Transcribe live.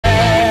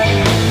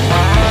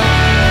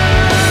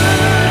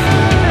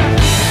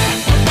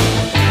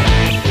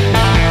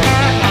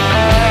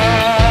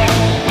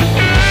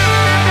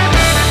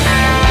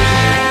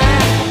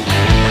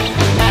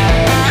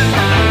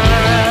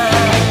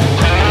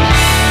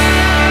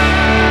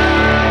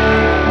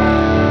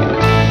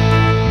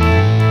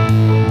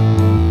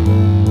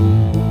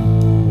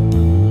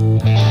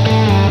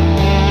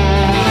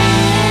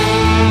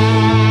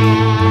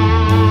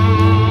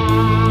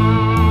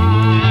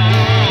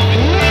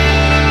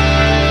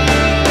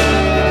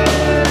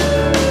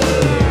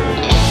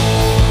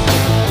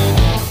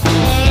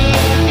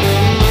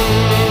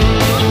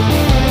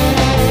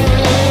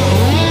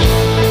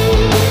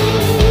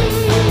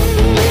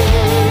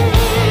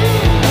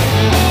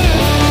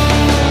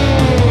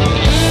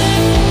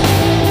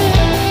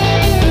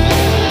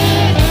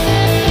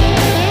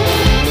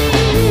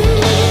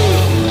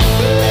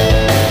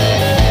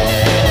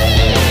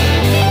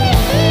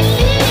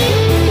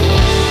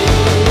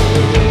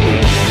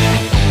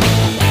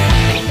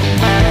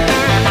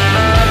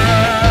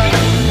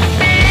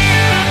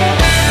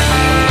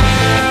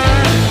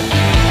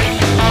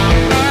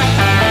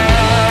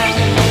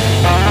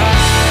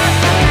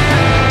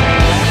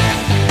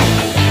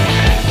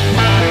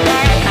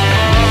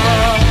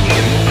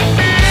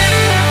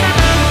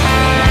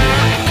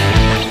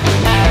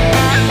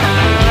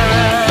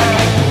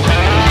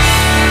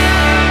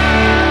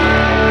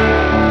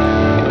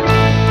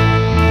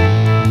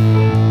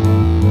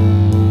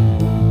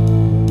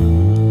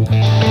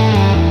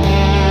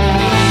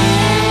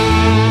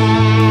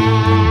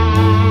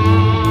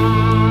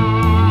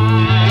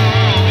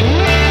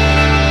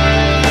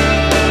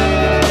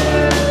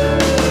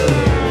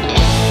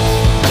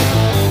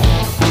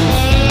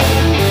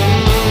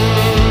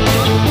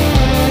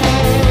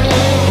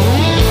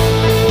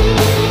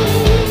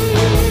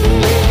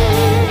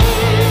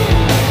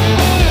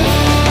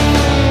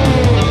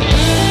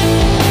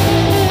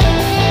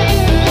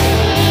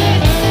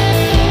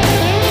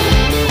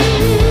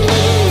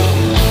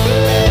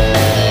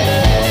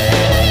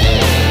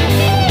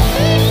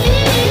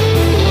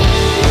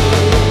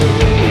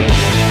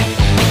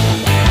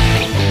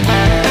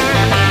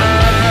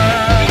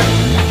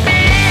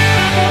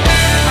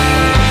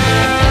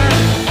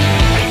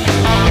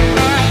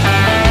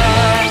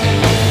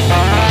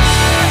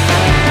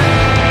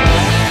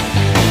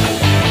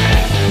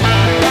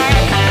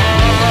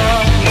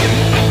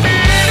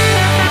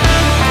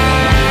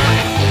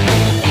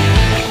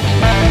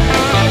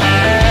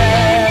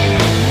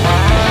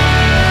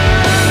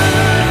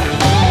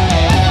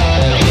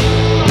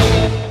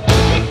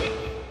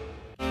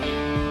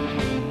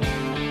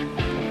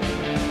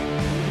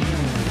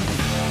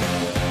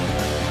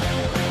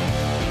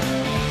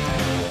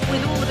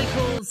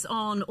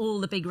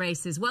big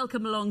races.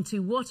 Welcome along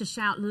to What a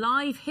Shout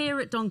live here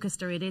at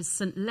Doncaster. It is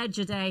St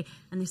Leger Day,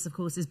 and this, of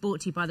course, is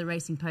brought to you by the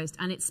Racing Post,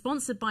 and it's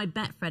sponsored by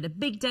Betfred. A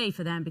big day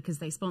for them because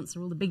they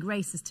sponsor all the big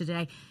races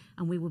today,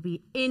 and we will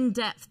be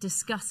in-depth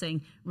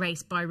discussing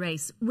race by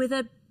race with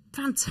a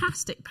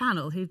fantastic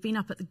panel who've been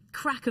up at the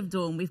crack of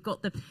dawn. We've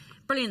got the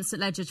brilliant St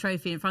Leger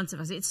trophy in front of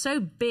us. It's so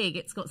big,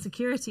 it's got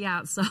security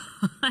outside,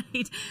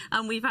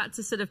 and we've had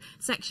to sort of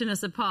section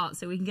us apart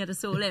so we can get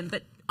us all in.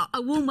 But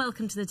a warm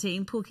welcome to the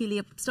team. Paul Kealy,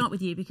 I'll start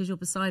with you because you're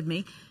beside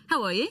me.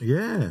 How are you?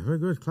 Yeah, very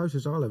good.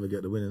 Closest I'll ever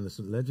get to winning the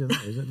St Leger,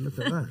 that is it? Look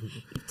at that.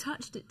 You've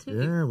touched it too.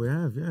 Yeah, we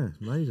have, yeah.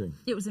 It's amazing.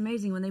 It was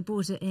amazing when they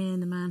brought it in.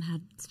 The man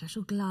had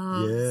special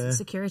gloves,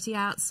 security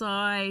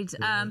outside.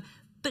 Yeah.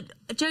 But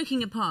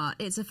joking apart,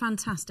 it's a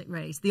fantastic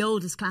race, the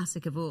oldest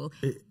classic of all.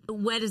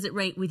 Where does it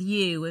rate with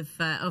you of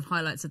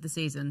highlights of the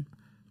season?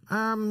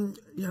 You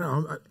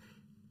know,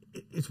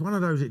 it's one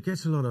of those, it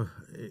gets a lot of,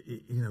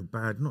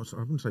 bad, I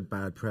wouldn't say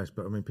bad press,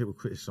 but I mean, people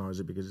criticise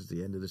it because it's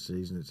the end of the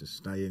season, it's a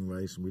staying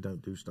race, and we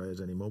don't do stayers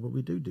anymore, but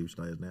we do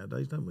stayers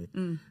nowadays, don't we?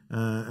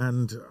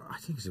 And I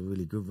think it's a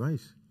really good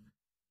race.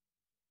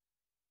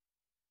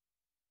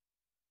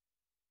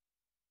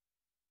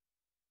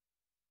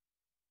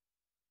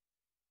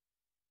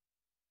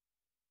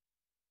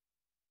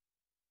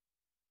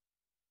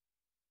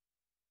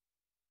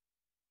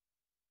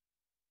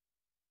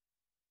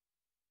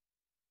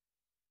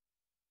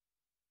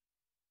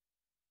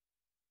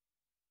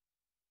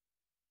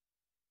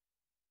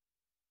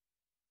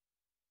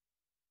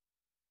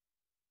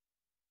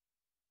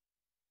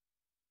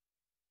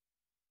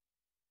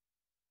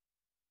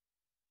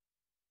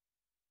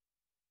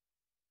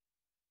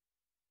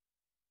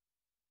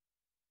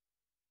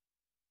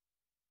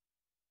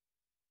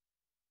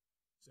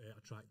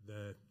 Attract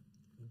the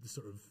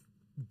sort of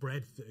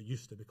breadth that it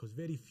used to, because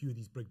very few of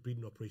these big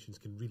breeding operations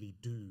can really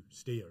do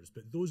stayers,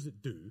 but those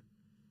that do,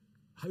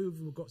 how have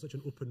we got such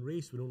an open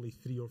race when only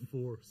 3 or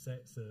 4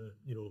 sets of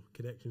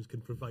connections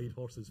can provide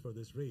horses for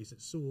this race?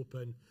 It's so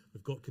open.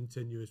 We've got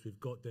Continuous, we've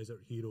got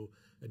Desert Hero,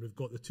 and we've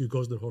got the 2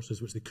 Gosnell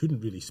horses which they couldn't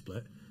really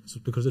split, so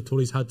because the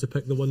Tories had to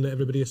pick the one that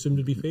everybody assumed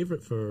would be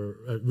favourite for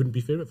wouldn't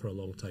be favourite for a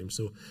long time.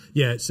 So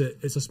yeah, it's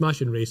a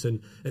smashing race,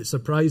 and it's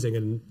surprising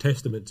and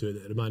testament to it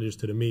that it managed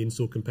to remain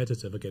so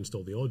competitive against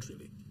all the odds,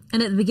 really.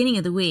 And at the beginning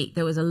of the week,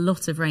 there was a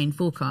lot of rain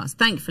forecast.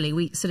 Thankfully,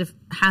 we sort of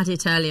had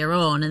it earlier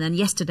on, and then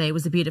yesterday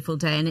was a beautiful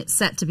day, and it's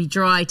set to be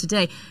dry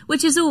today,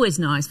 which is always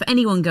nice for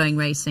anyone going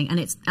racing, and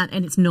it's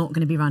not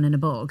going to be run in a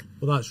bog.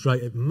 Well, that's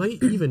right. It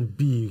might even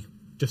be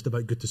just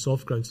about good to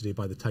soft ground today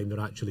by the time they're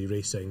actually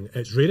racing.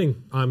 It's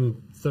raining.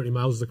 I'm 30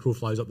 miles as the crow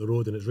flies up the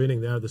road, and it's raining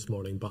there this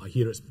morning, but I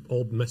hear it's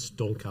all missed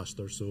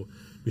Doncaster, so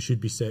we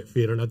should be set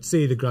fair. And I'd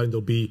say the ground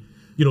will be,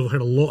 we've heard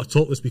a lot of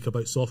talk this week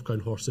about soft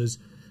ground horses.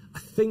 I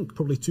think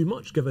probably too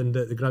much, given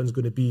that the ground's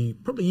going to be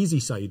probably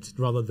easy side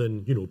rather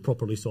than,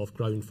 properly soft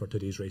ground for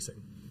today's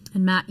racing.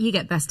 And Matt, you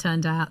get best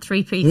turned out,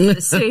 3-piece for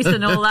the suit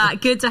and all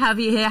that. Good to have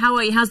you here. How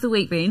are you? How's the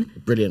week been?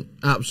 Brilliant,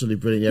 absolutely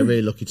brilliant. Yeah,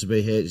 really lucky to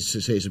be here. It's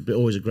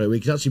always a great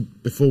week. It's actually,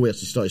 before we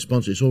actually started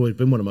sponsoring, it's always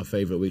been one of my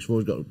favourite weeks. We've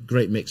always got a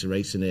great mix of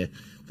racing here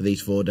for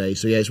these 4 days.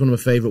 So yeah, it's one of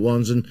my favourite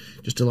ones, and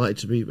just delighted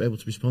to be able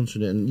to be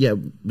sponsoring it. And yeah,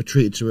 we're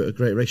treated to a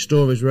great race.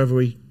 Stories wherever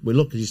we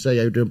look, as you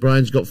say.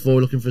 Brian's got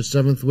 4, looking for a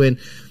 7th win.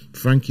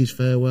 Frankie's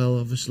farewell,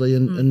 obviously,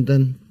 and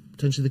then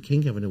potentially the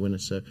King having a winner.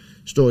 So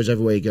stories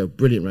everywhere you go.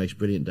 Brilliant race,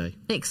 brilliant day.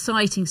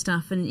 Exciting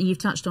stuff. And you've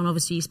touched on,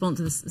 obviously, you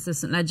sponsor the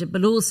St Leger,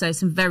 but also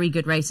some very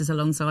good races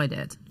alongside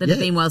it that have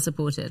been well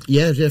supported.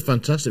 Yeah,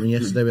 fantastic. I mean,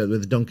 yesterday we had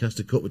with the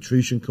Doncaster Cup with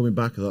Trushan coming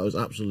back. I thought it was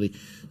absolutely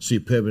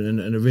superb,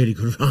 and a really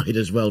good ride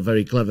as well.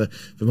 Very clever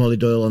from Holly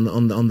Doyle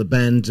on the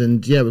bend.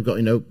 And yeah, we've got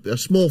a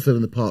small field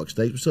in the Park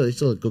Stakes, so it's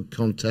still a good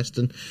contest.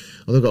 And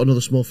although we've got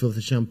another small field for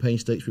the Champagne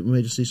Stakes, we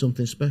may just see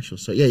something special.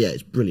 So yeah,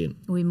 it's brilliant.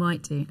 We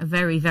might do. A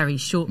very, very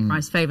short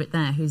price favourite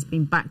there, who's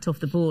been backed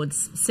off the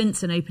boards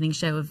since an opening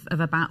show of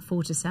about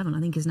 4 to 7. I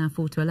think is now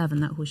 4 to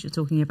 11, that horse you're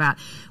talking about.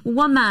 Well,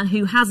 one man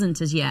who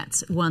hasn't as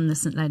yet won the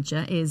St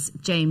Leger is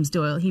James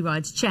Doyle. He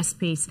rides Chess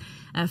Piece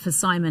for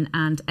Simon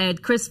and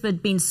Ed.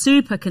 Crisford been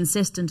super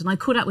consistent, and I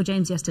caught up with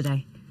James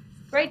yesterday.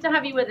 Great to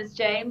have you with us,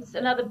 James.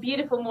 Another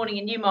beautiful morning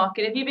in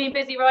Newmarket. Have you been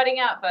busy riding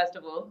out, first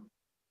of all?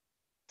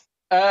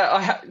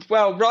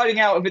 Well, riding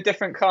out of a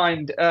different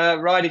kind,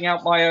 riding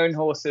out my own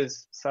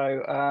horses.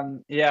 So,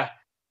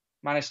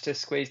 managed to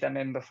squeeze them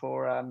in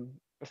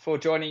before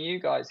joining you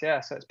guys.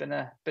 Yeah, so it's been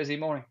a busy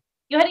morning.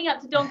 You're heading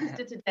up to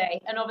Doncaster today,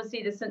 and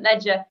obviously the St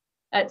Leger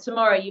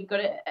tomorrow. You've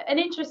got an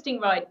interesting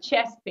ride,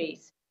 Chess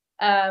Piece,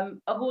 a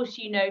horse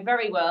you know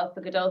very well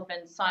for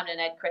Godolphin, Simon and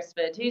Ed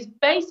Crisford, who's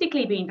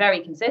basically been very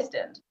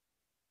consistent.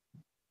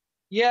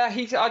 Yeah,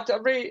 I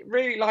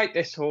really like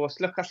this horse.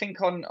 Look, I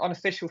think on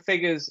official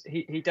figures,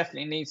 he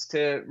definitely needs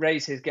to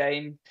raise his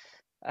game.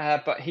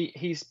 But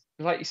he's,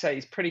 like you say,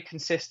 he's pretty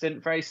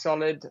consistent, very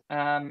solid.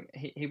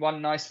 He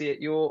won nicely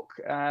at York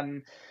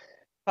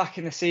back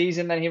in the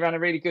season. Then he ran a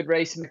really good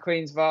race in the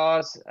Queen's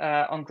Vase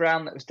on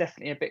ground that was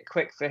definitely a bit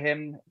quick for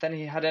him. Then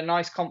he had a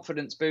nice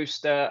confidence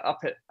boost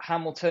up at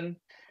Hamilton.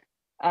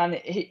 and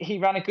he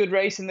ran a good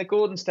race in the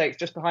Gordon Stakes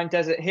just behind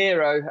Desert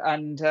Hero.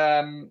 And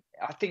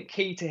I think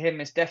key to him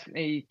is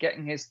definitely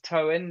getting his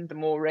toe in. The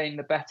more rain,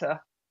 the better.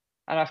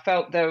 And I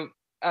felt though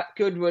at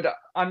Goodwood,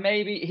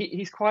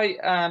 he's quite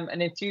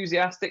an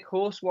enthusiastic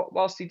horse.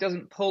 Whilst he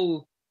doesn't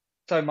pull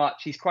so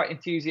much, he's quite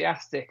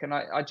enthusiastic, and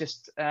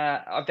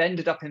I've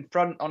ended up in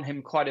front on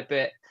him quite a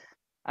bit.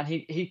 And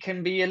he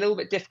can be a little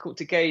bit difficult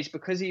to gauge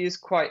because he is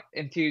quite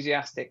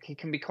enthusiastic. He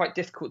can be quite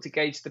difficult to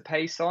gauge the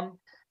pace on.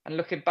 And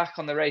looking back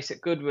on the race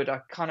at Goodwood, I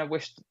kind of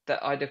wished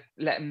that I'd have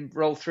let him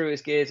roll through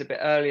his gears a bit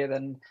earlier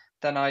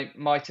than I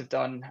might have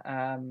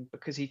done,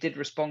 because he did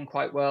respond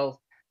quite well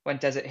when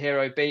Desert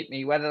Hero beat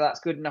me. Whether that's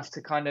good enough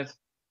to kind of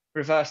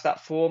reverse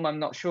that form, I'm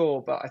not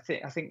sure. But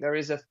I think there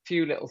is a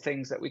few little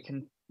things that we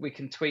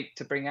can tweak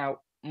to bring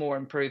out more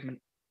improvement.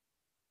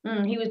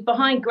 He was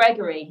behind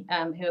Gregory,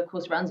 who of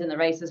course runs in the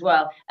race as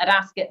well at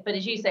Ascot. But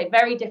as you say,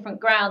 very different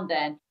ground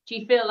then. Do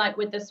you feel like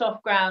with the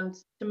soft ground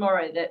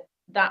tomorrow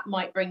that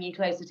might bring you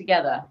closer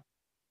together?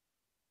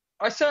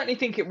 I certainly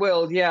think it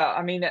will, yeah.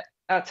 I mean,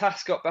 at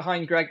Ascot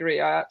behind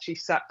Gregory, I actually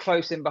sat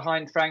close in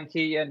behind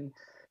Frankie, and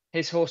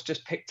his horse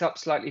just picked up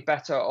slightly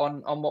better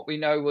on what we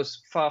know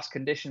was fast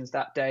conditions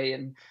that day.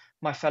 And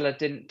my fella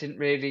didn't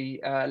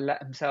really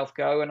let himself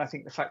go. And I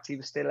think the fact he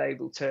was still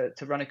able to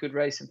run a good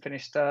race and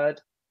finish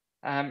third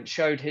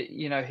showed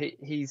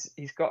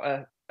he's got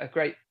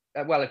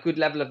a good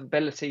level of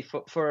ability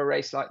for a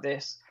race like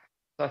this.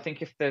 So I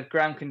think if the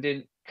ground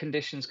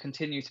conditions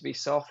continue to be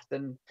soft,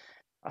 then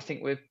I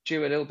think we're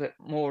due a little bit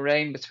more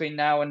rain between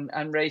now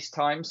and race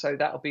time. So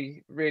that'll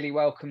be really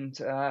welcomed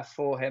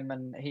for him,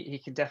 and he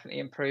can definitely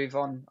improve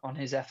on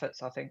his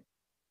efforts, I think.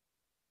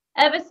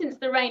 Ever since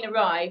the rain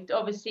arrived,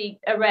 obviously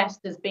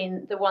Arrest has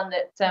been the one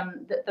that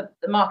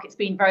the market's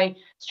been very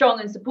strong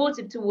and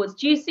supportive towards.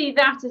 Do you see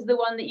that as the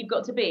one that you've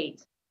got to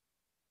beat?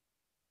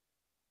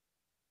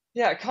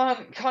 Yeah, it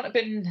can't have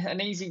been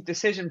an easy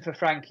decision for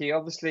Frankie.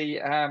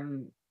 Obviously,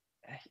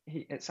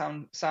 it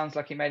sounds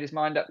like he made his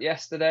mind up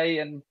yesterday,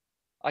 and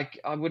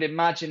I would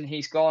imagine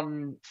he's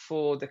gone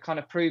for the kind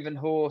of proven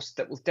horse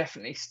that will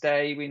definitely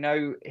stay. We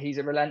know he's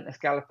a relentless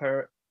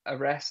galloper,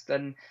 Arrest,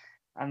 and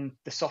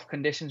the soft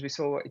conditions, we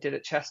saw what he did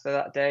at Chester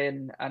that day,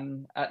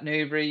 and at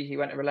Newbury he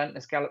went a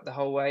relentless gallop the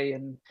whole way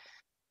and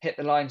hit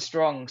the line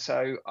strong.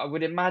 So I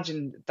would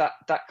imagine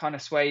that kind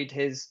of swayed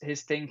his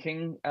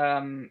thinking.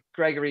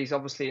 Gregory's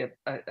obviously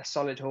a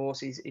solid horse.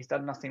 He's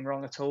done nothing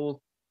wrong at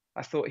all.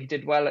 I thought he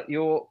did well at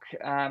York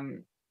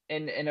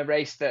in a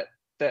race that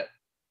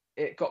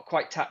it got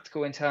quite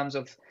tactical in terms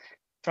of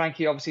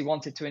Frankie obviously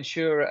wanted to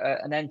ensure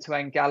an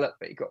end-to-end gallop,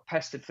 but he got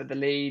pestered for the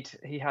lead.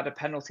 He had a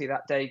penalty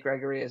that day,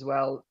 Gregory, as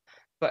well.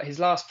 But his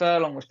last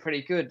furlong was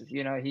pretty good.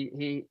 You know,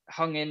 he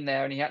hung in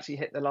there and he actually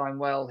hit the line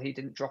well. He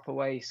didn't drop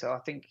away. So I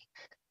think,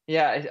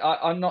 yeah,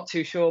 I'm not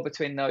too sure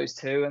between those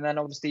two. And then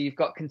obviously you've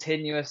got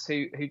Continuous,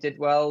 who did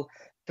well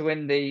to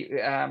win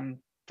the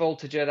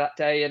Voltager that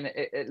day. And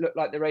it looked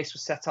like the race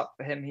was set up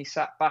for him. He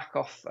sat back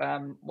off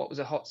what was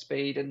a hot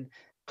speed and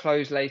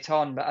closed late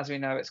on. But as we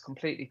know, it's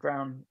completely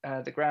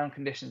the ground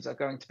conditions are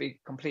going to be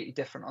completely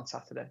different on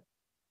Saturday.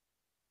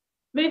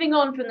 Moving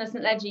on from the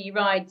St Leger, you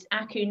ride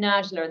Aku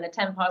Najla in the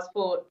 10 past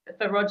 4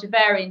 for Roger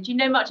Varian. Do you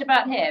know much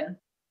about him?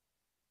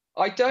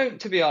 I don't,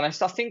 to be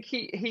honest. I think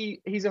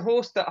he's a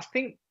horse that I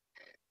think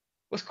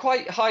was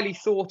quite highly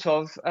thought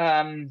of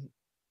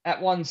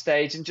at one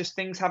stage, and just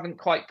things haven't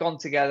quite gone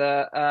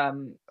together.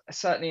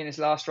 Certainly in his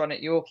last run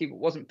at York, he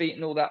wasn't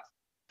beaten all that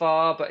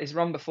far, but his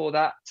run before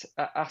that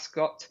at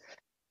Ascot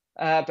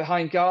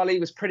behind Garley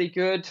was pretty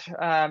good.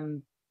 I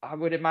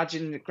would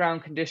imagine the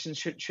ground conditions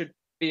should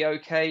be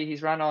okay.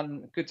 He's ran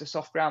on good to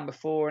soft ground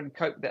before and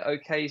coped with it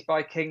okay. He's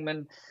by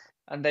Kingman,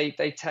 and they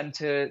tend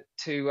to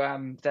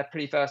they're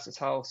pretty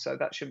versatile, so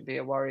that shouldn't be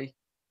a worry.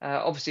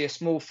 Obviously a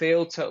small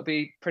field, so it'll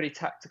be pretty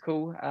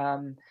tactical.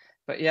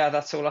 But yeah,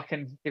 that's all I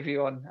can give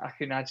you on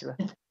Aku Najla.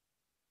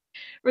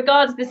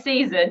 Regards the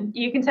season,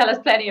 you can tell us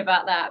plenty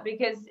about that,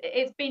 because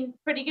it's been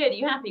pretty good. Are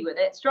you happy with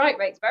it? Strike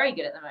rate's very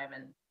good at the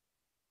moment.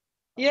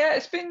 Yeah,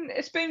 it's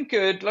been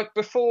good. Like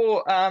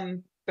before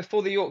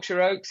the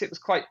Yorkshire Oaks, it was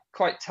quite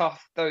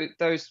tough.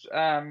 Those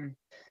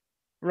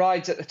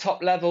rides at the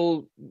top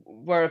level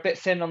were a bit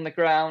thin on the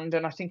ground,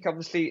 and I think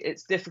obviously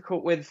it's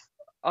difficult with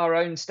our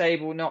own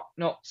stable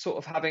not sort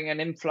of having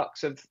an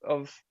influx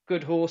of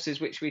good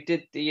horses, which we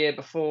did the year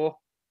before.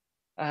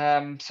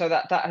 So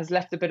that has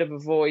left a bit of a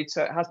void.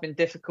 So it has been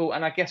difficult,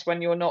 and I guess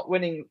when you're not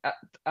winning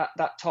at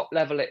that top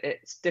level,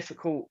 it's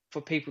difficult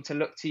for people to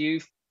look to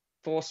you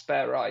for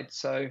spare rides.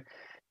 So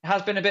it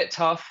has been a bit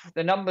tough.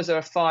 The numbers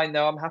are fine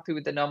though. I'm happy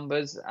with the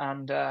numbers,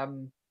 and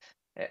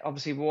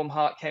obviously Warm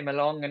Heart came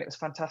along, and it was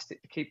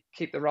fantastic to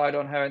keep the ride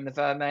on her in the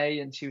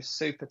Vermeil, and she was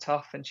super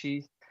tough, and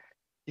she's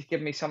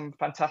given me some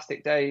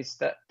fantastic days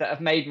that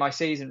have made my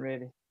season,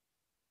 really.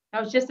 I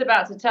was just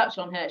about to touch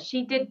on her.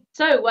 She did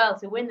so well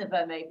to win the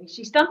Vermeil.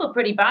 She stumbled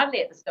pretty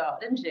badly at the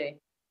start, didn't she?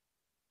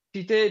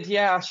 She did,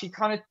 yeah.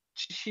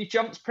 She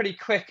jumped pretty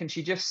quick, and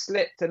she just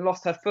slipped and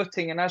lost her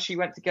footing, and as she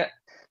went to get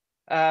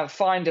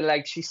find a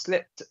leg. She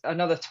slipped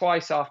another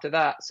twice after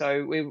that,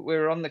 so we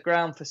were on the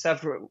ground for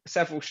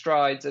several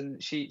strides,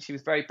 and she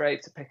was very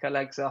brave to pick her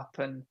legs up.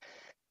 And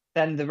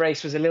then the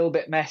race was a little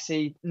bit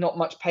messy, not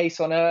much pace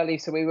on early,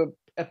 so we were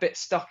a bit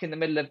stuck in the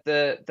middle of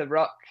the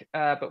ruck,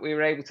 but we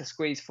were able to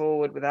squeeze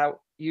forward without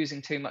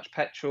using too much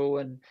petrol,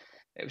 and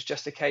it was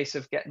just a case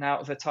of getting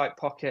out of a tight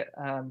pocket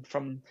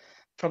from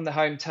the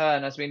home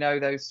turn. As we know,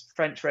 those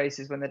French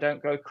races, when they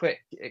don't go quick,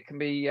 it can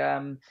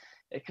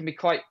be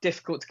quite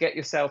difficult to get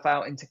yourself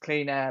out into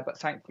clean air, but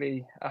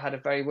thankfully I had a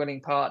very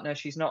willing partner.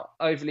 She's not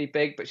overly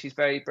big, but she's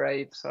very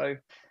brave, so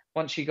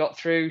once she got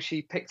through,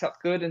 she picked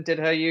up good and did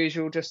her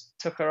usual, just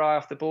took her eye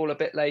off the ball a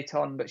bit late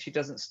on, but she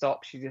doesn't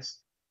stop. She just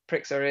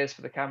pricks her ears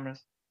for the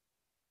cameras.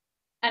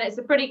 And it's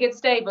a pretty good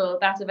stable,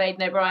 that of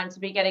Aidan O'Brien, to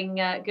be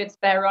getting good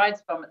spare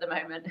rides from at the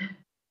moment.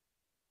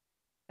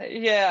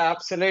 Yeah,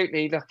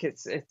 absolutely. Look,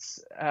 it's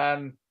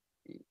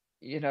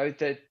you know,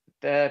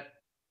 they're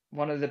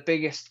one of the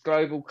biggest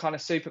global kind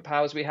of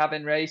superpowers we have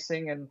in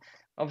racing, and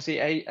obviously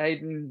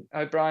Aidan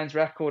O'Brien's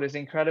record is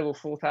incredible,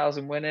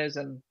 4,000 winners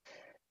and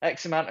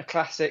X amount of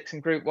classics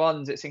and Group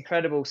 1s. It's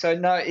incredible. So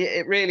no,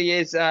 it really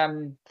is.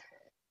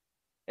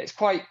 It's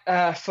quite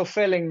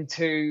fulfilling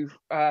to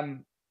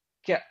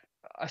get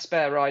a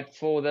spare ride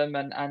for them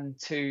and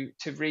to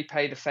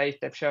repay the faith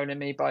they've shown in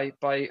me by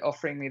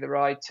offering me the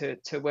ride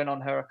to win on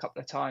her a couple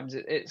of times.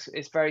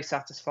 It's very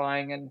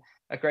satisfying and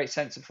a great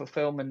sense of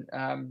fulfillment.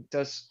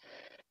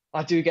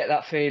 I do get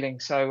that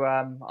feeling. So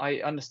I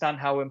understand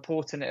how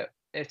important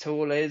it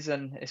all is,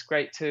 and it's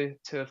great to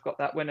have got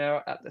that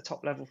winner at the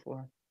top level for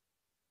her.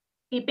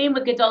 He'd been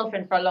with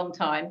Godolphin for a long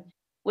time.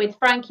 With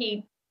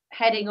Frankie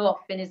heading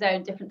off in his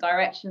own different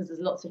directions, there's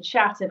lots of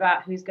chat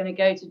about who's going to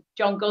go to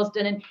John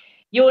Gosden, and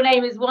your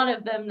name is one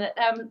of them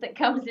that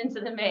comes into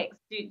the mix.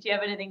 Do you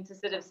have anything to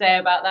sort of say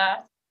about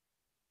that?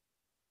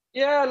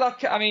 Yeah,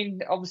 like, I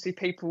mean, obviously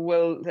people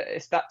will,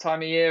 it's that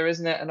time of year,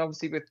 isn't it? And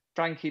obviously with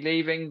Frankie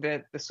leaving,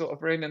 the sort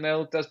of rumour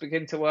mill does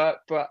begin to work.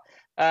 But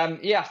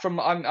yeah,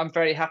 I'm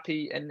very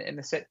happy in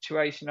the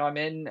situation I'm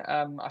in.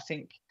 I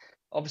think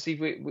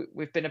obviously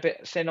we've been a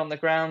bit thin on the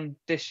ground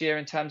this year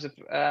in terms of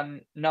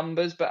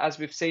numbers, but as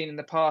we've seen in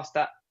the past,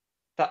 that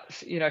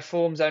you know,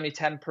 form's only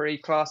temporary,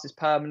 class is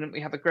permanent.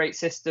 We have a great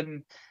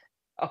system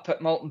up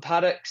at Moulton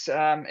Paddocks.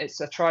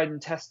 It's a tried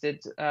and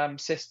tested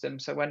system,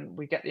 so when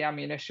we get the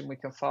ammunition, we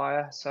can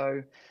fire.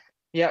 So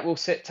yeah, we'll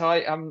sit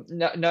tight.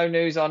 No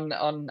news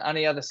on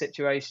any other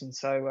situation.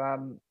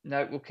 So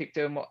no, we'll keep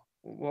doing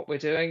what we're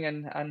doing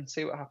and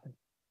see what happens.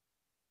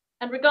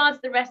 And regards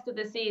the rest of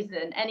the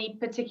season, any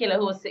particular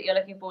horse that you're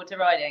looking forward to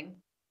riding?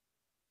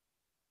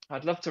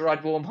 I'd love to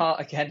ride Warm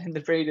Heart again in the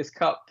Breeders'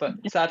 Cup, but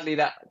sadly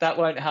that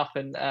won't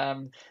happen.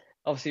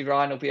 Obviously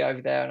Ryan will be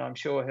over there, and I'm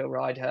sure he'll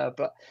ride her.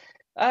 But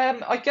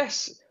I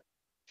guess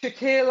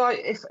Shaquille,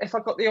 if I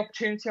got the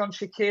opportunity on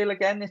Shaquille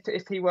again,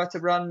 if he were to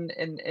run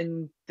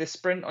in the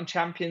sprint on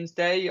Champions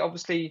Day,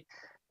 obviously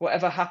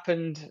whatever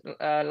happened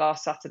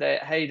last Saturday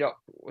at Haydock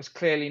was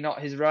clearly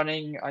not his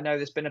running. I know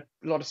there's been a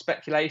lot of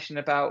speculation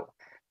about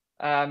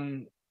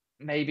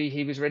maybe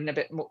he was ridden a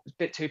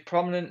bit too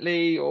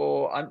prominently,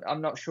 or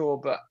I'm not sure,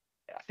 but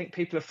I think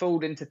people are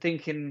fooled into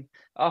thinking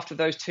after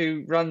those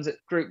two runs at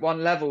Group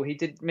 1 level, he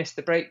did miss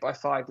the break by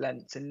 5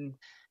 lengths, and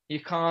you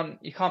can't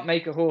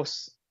make a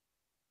horse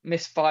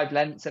miss 5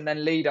 lengths and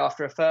then lead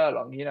after a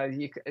furlong. You know,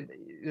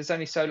 there's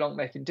only so long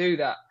they can do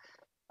that.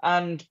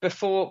 And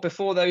before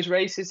those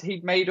races,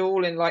 he'd made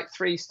all in like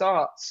 3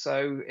 starts.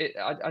 So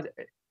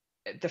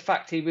the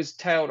fact he was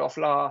tailed off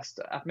last,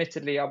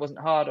 admittedly, I wasn't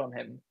hard on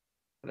him,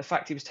 but the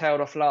fact he was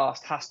tailed off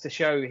last has to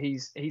show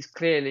he's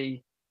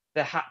clearly,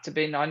 there had to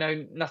be, I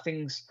know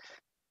nothing's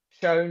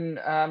shown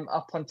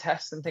up on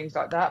tests and things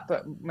like that,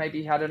 but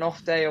maybe he had an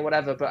off day or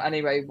whatever. But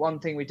anyway, one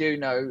thing we do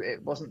know,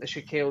 it wasn't the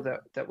Shaquille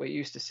that we're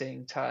used to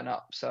seeing turn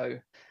up. So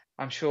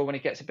I'm sure when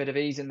he gets a bit of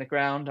ease in the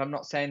ground, I'm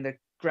not saying the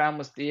ground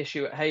was the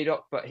issue at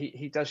Haydock, but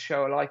he does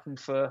show a liking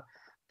for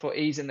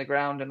ease in the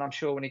ground, and I'm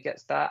sure when he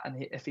gets that,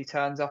 and if he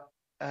turns up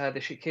the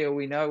Shaquille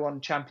we know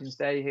on Champions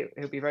Day,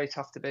 he'll be very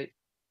tough to beat.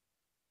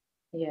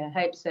 Yeah, I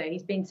hope so.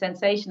 He's been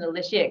sensational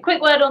this year.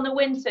 Quick word on the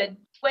winter.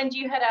 When do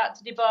you head out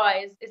to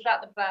Dubai? Is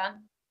that the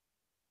plan?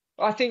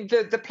 I think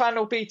the plan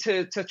will be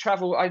to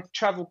travel. I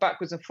travelled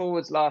backwards and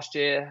forwards last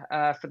year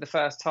for the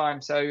first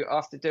time. So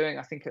after doing,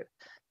 I think,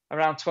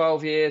 around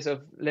 12 years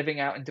of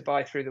living out in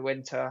Dubai through the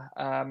winter,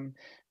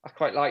 I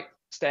quite like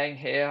staying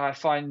here. I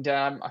find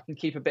I can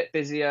keep a bit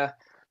busier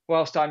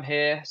whilst I'm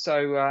here.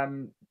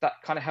 So that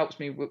kind of helps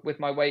me with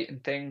my weight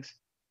and things.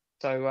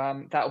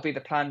 So that'll be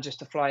the plan, just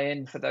to fly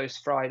in for those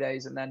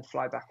Fridays and then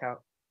fly back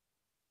out.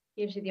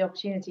 Gives you the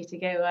opportunity to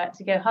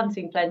go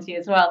hunting plenty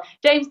as well.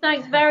 James,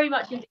 thanks very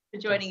much indeed for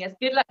joining us.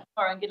 Good luck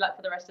tomorrow and good luck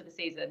for the rest of the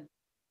season.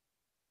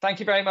 Thank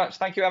you very much.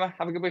 Thank you, Emma.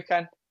 Have a good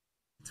weekend.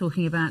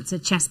 Talking about a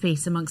chess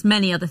piece amongst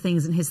many other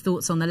things and his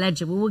thoughts on the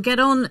Leger. Well, we'll get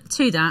on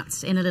to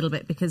that in a little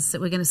bit, because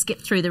we're going to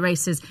skip through the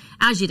races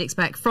as you'd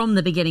expect from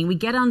the beginning. We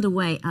get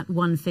underway at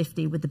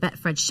 1:50 with the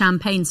Betfred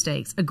Champagne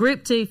Stakes, a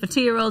Group 2 for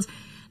 2-year-olds.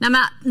 Now,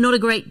 Matt,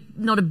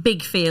 not a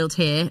big field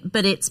here,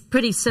 but it's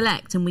pretty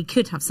select, and we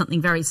could have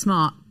something very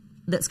smart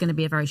that's going to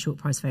be a very short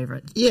price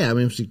favourite. Yeah, I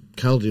mean, obviously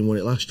Caldian won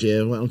it last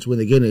year and went on to win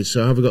the Guineas,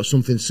 so have we got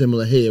something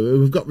similar here?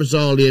 We've got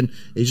Rosalian,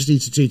 he just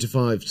needs to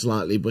 2-5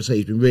 slightly, but say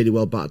he's been really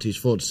well backed.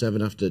 He's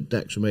 4-7 after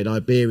decks were made.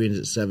 Iberian's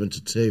at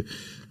 7-2.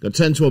 Got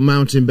 10-1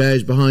 Mountain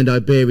Bears behind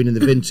Iberian in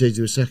the Vintage.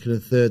 They were second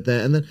and third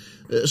there. And then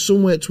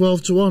somewhere at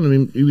 12-1. I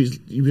mean, he was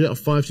at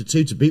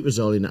 5-2 to beat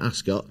Rosalian at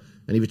Ascot.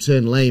 And he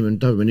returned lame, and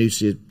David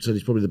Manussi said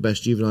he's probably the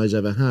best juvenile he's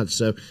ever had.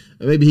 So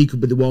maybe he could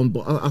be the one,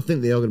 but I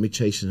think they are going to be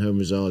chasing home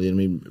Rosalian. I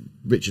mean,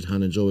 Richard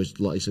Hannon's always,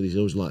 like he said, he's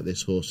always liked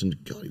this horse, and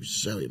God, he was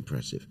so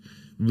impressive.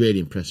 Really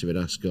impressive at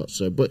Ascot.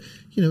 So, but,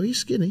 you know, he's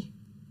skinny.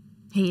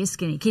 He is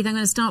skinny. Keith, I'm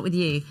going to start with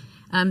you.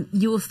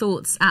 Your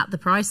thoughts at the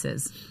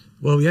prices?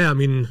 Well, yeah, I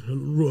mean,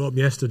 wrote up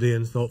yesterday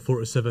and thought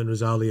 4-7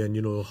 Rosalian,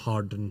 you know,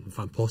 hard and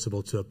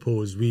impossible to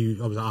oppose.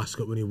 I was at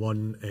Ascot when he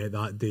won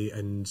that day,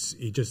 and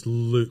he just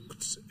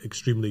looked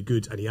extremely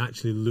good, and he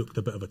actually looked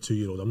a bit of a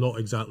 2-year-old. I'm not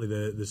exactly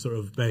the sort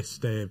of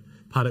best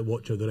paddock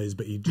watcher there is,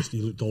 but he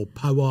looked all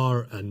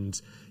power,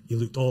 and he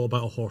looked all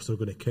about a horse they're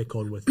going to kick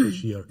on with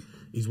this year.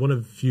 He's one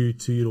of the few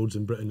 2-year-olds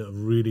in Britain that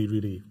have really,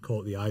 really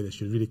caught the eye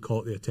this year, really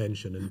caught the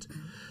attention,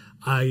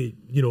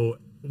 and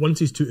once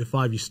he's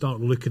 2-5, you start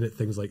looking at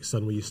things like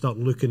Sunway, you start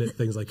looking at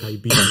things like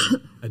IB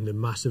and the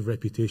massive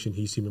reputation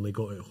he's seemingly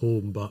got at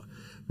home. But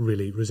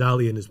really,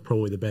 Rosalian is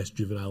probably the best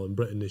juvenile in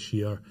Britain this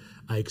year.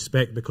 I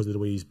expect, because of the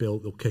way he's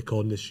built, they'll kick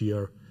on this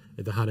year.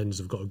 The Hannons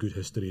have got a good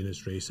history in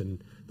this race,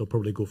 and they'll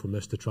probably go from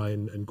this to try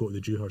and go to the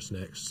Dewhurst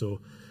next.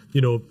 So,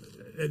 you know,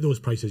 at those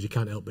prices, you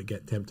can't help but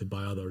get tempted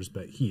by others,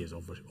 but he is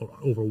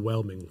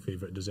overwhelming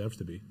favourite, deserves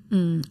to be.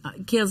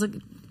 Keels, a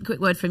quick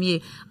word from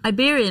you.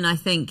 Iberian, I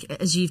think,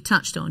 as you've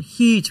touched on,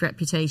 huge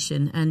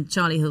reputation, and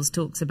Charlie Hills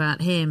talks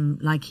about him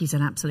like he's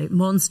an absolute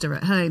monster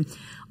at home.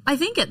 I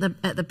think at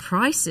the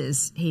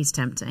prices, he's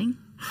tempting.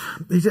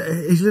 He's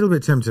a little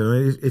bit tempting. I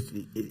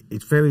mean,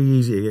 it's very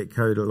easy to get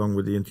carried along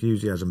with the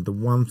enthusiasm. The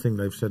one thing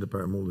they've said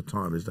about him all the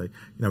time is they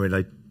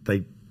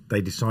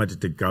decided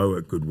to go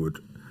at Goodwood.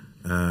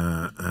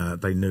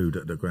 They knew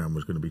that the ground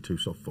was going to be too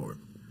soft for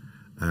him,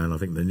 and I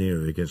think the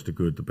nearer he gets to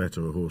good, the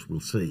better a horse will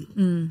see.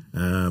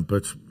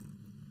 But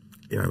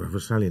you know,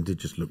 Rosalian did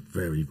just look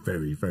very,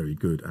 very, very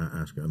good at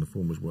Ascot, and the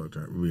form has worked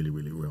out really,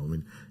 really well. I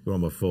mean, he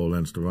won by 4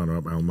 lengths to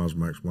runner-up. Al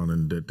Musmak's won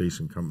in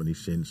decent company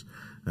since.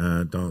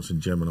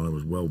 Dancing Gemini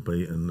was well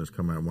beaten. Has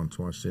come out and won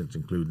twice since,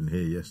 including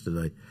here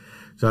yesterday.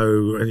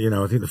 So, you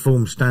know, I think the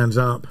form stands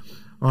up.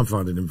 I'm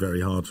finding him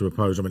very hard to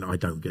oppose. I mean, I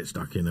don't get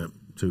stuck in at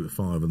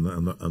 2-5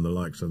 and the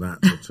likes of that,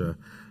 but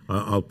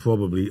I'll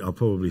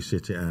probably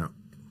sit it out.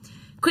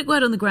 Quick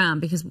word on the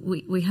ground, because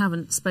we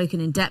haven't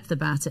spoken in depth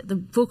about it.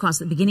 The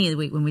forecast at the beginning of the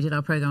week when we did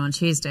our programme on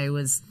Tuesday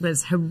was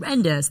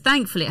horrendous.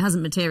 Thankfully, it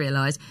hasn't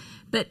materialised.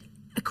 But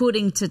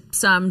according to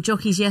some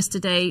jockeys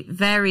yesterday,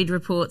 varied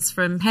reports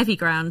from heavy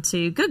ground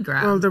to good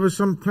ground. Well, there was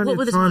plenty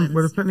of time.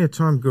 Well, there's plenty of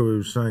time. Guru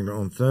was saying that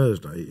on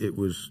Thursday it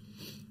was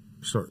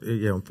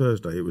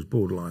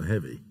borderline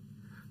heavy.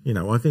 You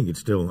know, I think it's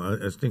still.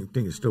 I think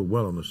it's still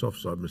well on the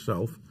soft side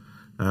myself.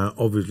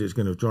 Obviously, it's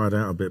going to have dried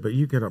out a bit, but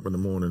you get up in the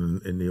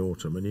morning in the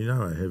autumn and you know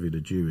how heavy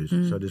the dew is.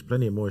 So there's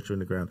plenty of moisture in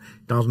the ground.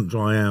 It doesn't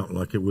dry out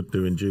like it would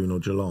do in June or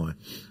July,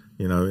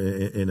 you know,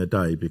 in a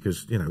day,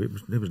 because, you know, it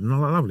was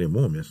lovely and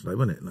warm yesterday,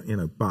 wasn't it? You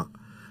know, but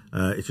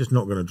it's just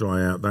not going to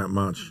dry out that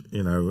much.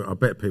 You know, I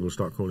bet people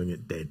start calling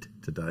it dead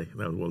today.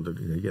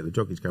 You get the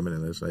jockeys coming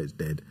in and they say it's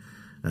dead.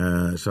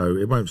 So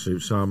it won't suit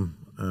some,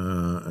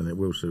 and it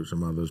will suit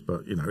some others.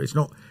 But you know, it's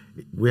not.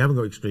 We haven't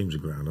got extremes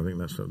of ground. I think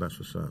that's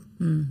for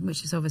certain.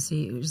 Which is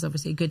obviously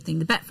a good thing.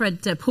 The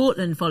Betfred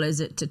Portland follows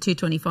it to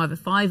 225 at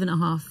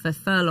 5.5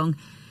 furlong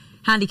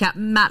handicap.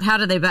 Matt, how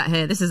do they bet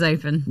here? This is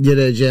open.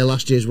 Yeah,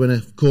 last year's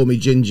winner, Call Me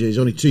Ginger, is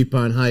only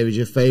 £2 higher as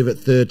your favourite,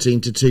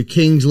 13-2.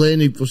 King's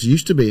Lynn, who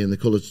used to be in the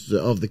colours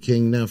of the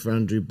King, now for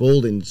Andrew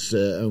Balding's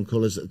own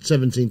colours, at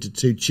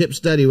 17-2.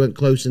 Chipstead, who went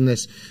close in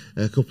this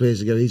a couple of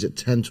years ago, he's at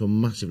 10-1,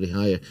 massively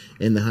higher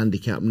in the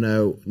handicap.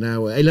 Now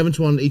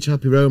 11-1, Each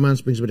Happy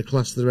Romance brings a bit of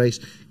class to the race.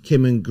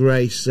 Kim and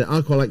Grace,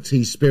 I quite like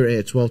T's Spirit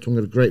here, 12-1,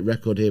 got a great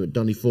record here, but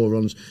Donny 4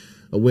 runs.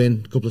 A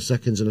win, a couple of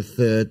seconds and a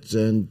third,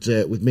 and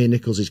with Mia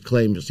Nichols, his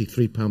claim, you'll see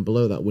 £3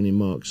 below that winning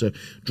mark. So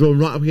drawn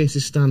right up against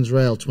his stands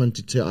rail,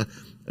 22. I'm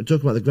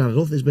talking about the ground. I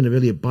don't think there's been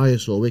really a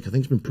bias all week. I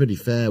think it's been pretty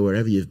fair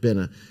wherever you've been.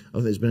 I don't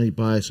think there's been any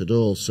bias at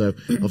all. So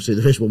obviously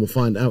there is one, we'll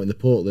find out in the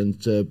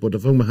Portland. But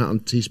I've hung my hat on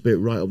T-Spirit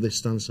right up this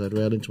stand side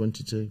rail in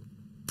 22.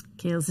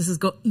 Keels, this has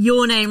got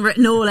your name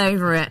written all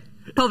over it.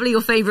 Probably your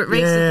favourite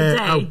race of the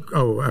day.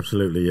 Oh,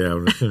 absolutely, yeah.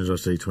 As soon as I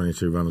see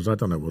 22 runners, I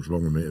don't know what's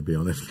wrong with me, to be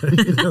honest.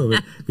 You know,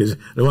 because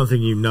the one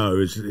thing you know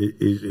is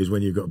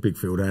when you've got big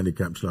field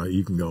handicaps, like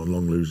you can go on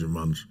long losing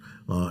runs.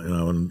 You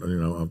know, and you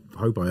know, I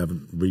hope I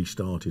haven't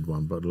restarted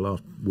one, but the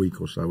last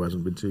week or so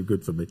hasn't been too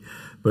good for me.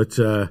 But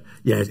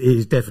yeah, it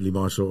is definitely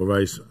my sort of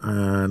race,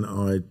 and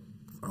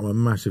I'm a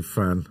massive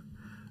fan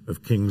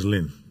of King's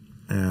Lynn.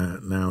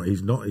 Now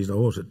he's a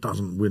horse that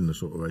doesn't win the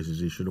sort of races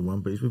he should have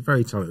won, but he's a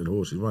very talented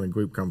horse. He's running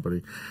group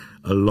company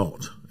a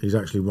lot. He's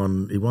actually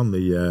won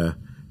the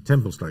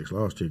Temple Stakes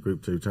last year,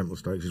 Group 2 Temple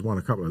Stakes. He's won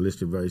a couple of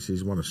listed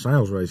races, won a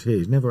sales race here.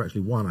 He's never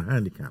actually won a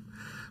handicap.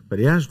 But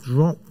he has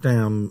dropped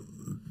down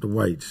the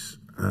weights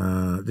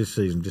this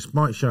season,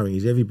 despite showing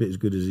he's every bit as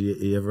good as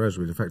he ever has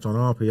been. In fact, on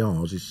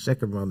RPRs, his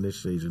second run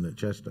this season at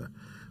Chester,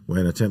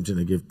 when attempting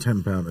to give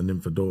 £10 to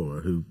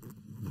Nymphadora, who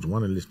was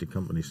one enlisted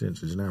company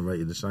since, is now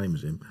rated the same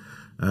as him.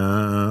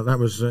 That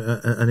was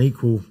an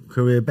equal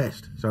career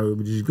best, so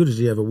which is as good as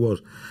he ever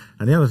was.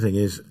 And the other thing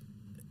is,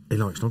 he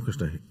likes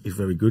Doncaster. He's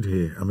very good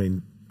here. I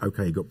mean,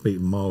 okay, he got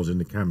beaten miles in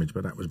the Cammage,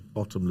 but that was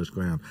bottomless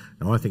ground.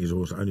 Now, I think his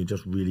horse only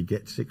just really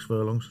gets 6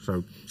 furlongs,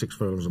 so 6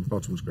 furlongs on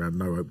bottomless ground,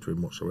 no hope to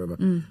him whatsoever.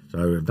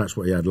 So that's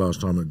what he had last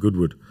time at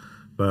Goodwood.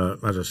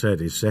 But as I said,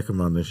 his second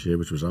run this year,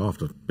 which was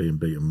after being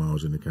beaten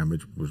miles in the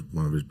Cammage, was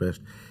one of his best.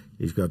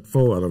 He's got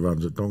 4 other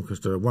runs at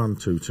Doncaster, 1,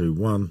 2, 2,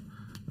 1.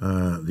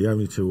 The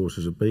only 2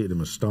 horses that beat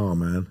him are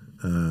Starman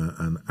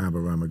and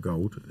Aberama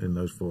Gold in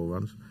those 4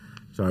 runs.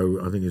 So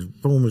I think his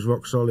form is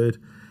rock solid.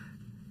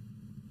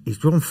 He's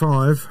drawn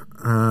 5.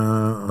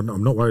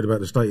 I'm not worried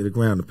about the state of the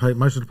ground.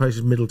 Most of the pace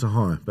is middle to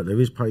high, but there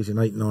is pace in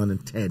 8, 9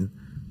 and 10.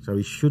 So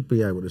he should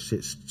be able to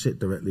sit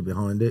directly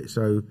behind it.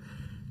 So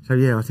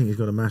yeah, I think he's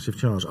got a massive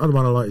chance. Other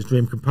one I like is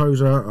Dream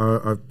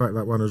Composer. I've backed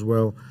that one as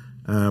well.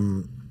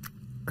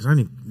 Has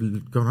only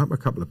gone up a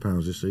couple of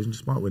pounds this season,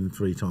 despite winning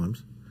 3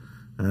 times.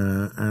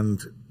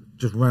 And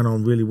just ran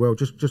on really well.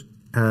 Just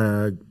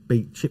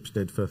beat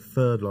Chipstead for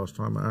 3rd last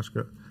time at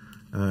Ascot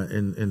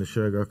in the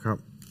Shergar Cup.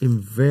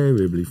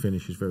 Invariably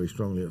finishes very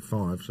strongly at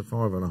 5, so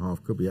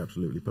 5.5 could be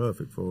absolutely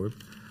perfect for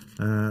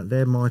him.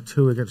 They're my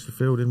 2 against the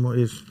field in what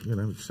is,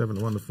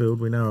 7-1 the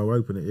field. We know how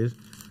open it is,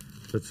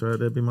 but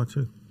they'd be my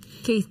 2.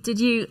 Keith, did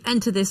you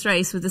enter this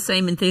race with the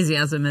same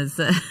enthusiasm as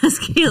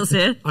Keels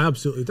here? I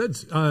absolutely did.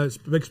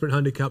 Big sprint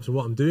handicaps are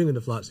what I'm doing in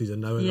the flat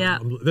season now.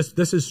 And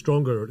this is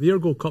stronger. The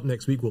Ergo Cup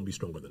next week won't be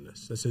stronger than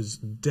this. This is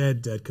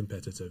dead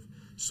competitive.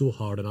 So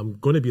hard, and I'm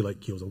going to be like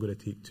Keels. I'm going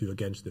to take 2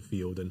 against the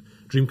field, and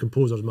Dream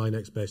Composer is my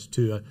next best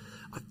 2.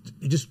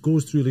 He just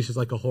goes through races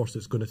like a horse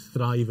that's going to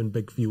thrive in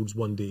big fields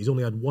one day. He's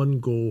only had 1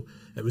 go.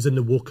 It was in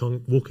the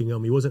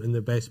Wokingham. He wasn't in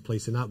the best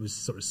place, and that was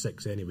sort of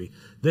 6 anyway.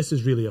 This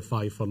is really a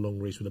 5 furlong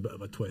race with a bit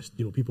of a twist.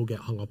 People get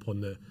hung up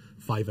on the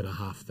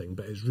 5.5 thing,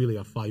 but it's really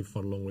a 5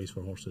 furlong race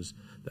for horses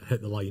that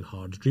hit the line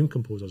hard. Dream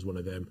Composer is one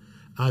of them,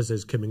 as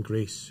is Kim and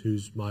Grace,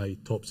 who's my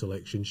top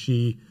selection.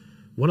 She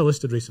won a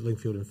listed race at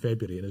Lingfield in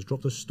February and has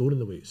dropped a stone in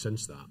the weight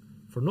since that,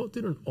 for not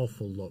doing an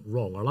awful lot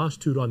wrong. Her last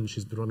 2 runs,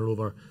 she's been running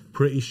over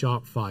pretty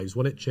sharp 5s.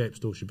 One at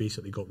Chepstow, she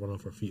basically got run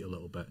off her feet a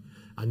little bit.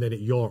 And then at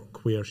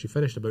York, where she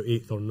finished about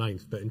 8th or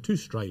 9th, but in 2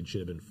 strides, she'd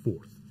have been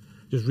 4th.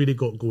 Just really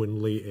got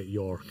going late at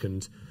York,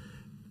 and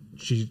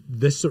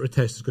this sort of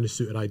test is going to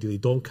suit her ideally.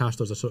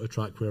 Doncaster's a sort of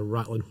track where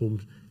rattling home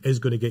is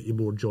going to get you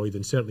more joy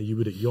than certainly you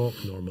would at York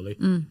normally,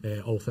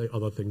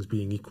 other things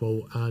being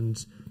equal.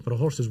 And for a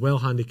horse as well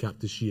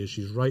handicapped as she is,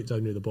 she's right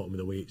down near the bottom of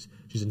the weights.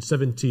 She's in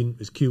 17,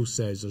 as Keel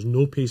says, there's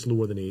no pace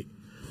lower than 8.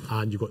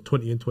 And you've got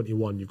 20 and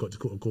 21, you've got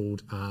Dakota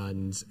Gold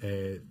and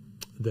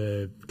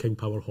the King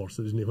Power horse,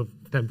 whose name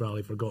I've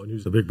temporarily forgotten.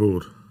 Who's the big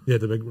board. Yeah,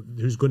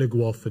 who's going to go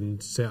off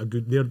and set a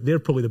good... They're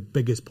probably the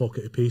biggest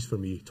pocket of pace for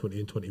me, 20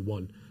 and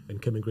 21.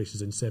 And Kim and Grace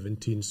is in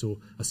 17, so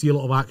I see a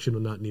lot of action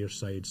on that near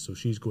side, so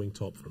she's going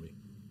top for me.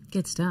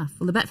 Good stuff.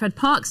 Well, the Betfred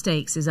Park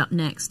Stakes is up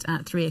next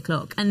at 3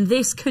 o'clock, and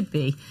this could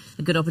be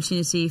a good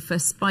opportunity for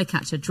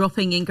Spycatcher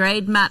dropping in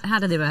grade. Matt, how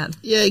did they work?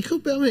 Yeah, it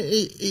could be. I mean,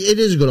 it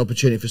is a good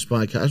opportunity for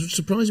Spycatcher. I was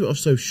surprised it was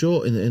so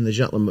short in the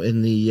Jacqueline,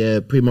 in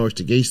the Prix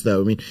de Geese,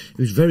 though. I mean,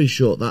 he was very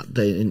short that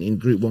day in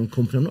Group 1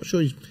 company. I'm not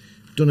sure he's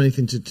done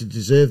anything to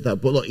deserve that,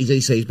 but look,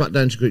 he's back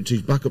down to Group 2,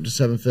 he's back up to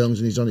 7 furlongs,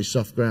 and he's on his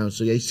soft ground.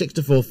 So yeah, he's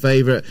 6-4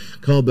 favourite.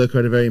 Carl Burke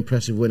had a very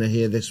impressive winner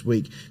here this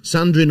week.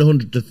 Sandra in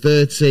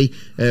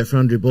 100-30 for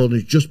Andrew Baldwin,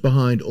 who's just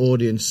behind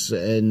Audience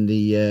in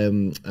the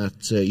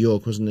at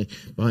York, wasn't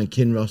he? Behind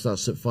Kinross.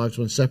 That's at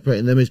 5-1.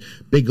 Separating them is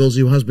Big Gulls,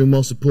 who has been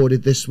well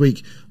supported this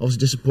week. Obviously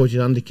disappointed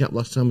handicap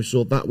last time we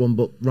saw that one,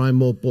 but Ryan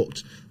Moore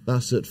booked.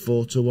 That's at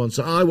 4-1.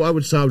 So I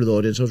would side with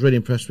Audience. I was really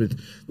impressed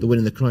with the win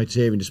in the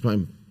Criterion, despite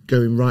him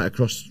going right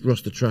across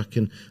the track,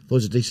 and thought it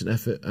was a decent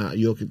effort at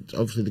York.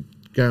 Obviously the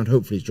ground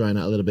hopefully is drying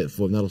out a little bit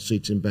for him, that'll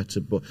suit him better,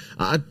 but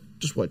I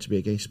just wanted to be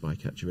against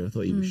Spycatcher. I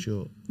thought he was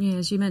short. Yeah,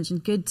 as you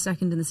mentioned, good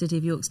second in the City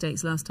of York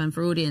Stakes last time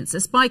for Audience.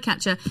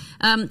 Spycatcher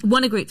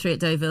won a Group 3 at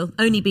Deauville,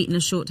 only beaten a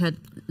short head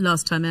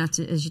last time out,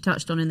 as you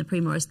touched on in the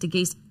Prix de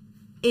Geese.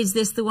 Is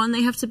this the one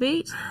they have to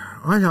beat?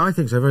 I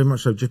think so, very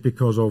much so, just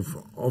because of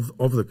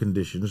the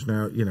conditions.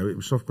 Now, it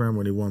was soft ground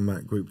when he won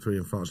that Group 3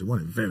 in France. He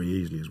won it very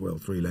easily as well,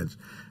 3 lengths.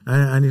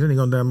 And he's only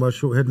gone down by a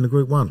short head in the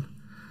Group 1.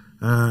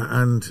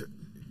 And,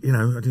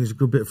 I think he's a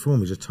good bit of form.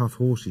 He's a tough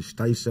horse. He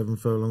stays 7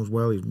 furlongs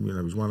well. He's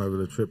won over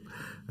the trip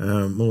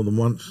more than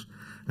once.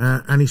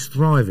 And he's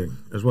thriving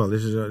as well.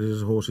 This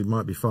is a horse, he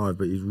might be 5,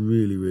 but he's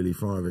really, really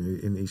thriving.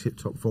 He's hit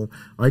top form.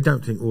 I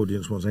don't think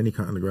Audience wants any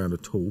cut on the ground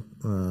at all.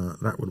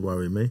 That would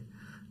worry me.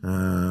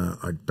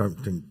 I don't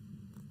think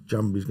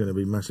Jumby's going to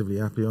be massively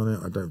happy on it.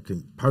 I don't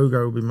think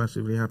Pogo will be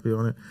massively happy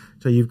on it.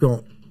 So you've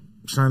got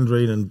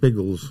Sandrine and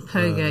Biggles.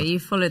 Pogo, you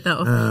followed that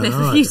off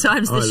a few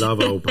times I this love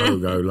year. old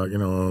Pogo, like, you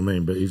know what I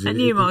mean. But he's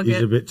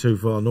Newmarket. a bit too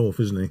far north,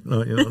 isn't he?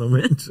 Like, you know what I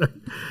mean.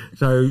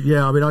 So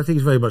yeah, I mean, I think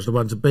it's very much the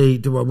one to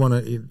beat. Do I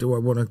want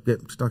to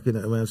get stuck in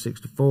at around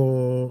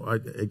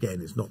 6-4?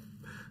 Again, it's not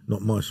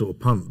my sort of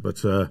punt,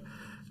 but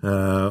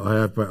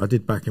I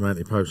did back him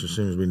anti-post as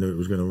soon as we knew it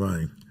was going to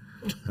rain.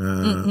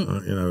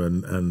 You know,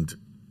 and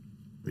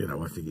you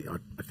know, I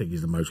think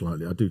he's the most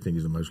likely. I do think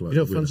he's the most likely.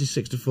 You don't fancy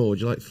 6-4?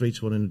 Would you like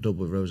 3-1 in a double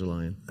with Rosa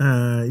Lion?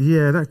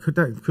 Yeah, that could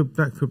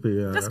be.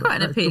 That's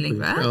quite an appealing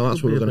bet. Oh,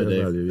 that's what we're going to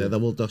do. Value, yeah.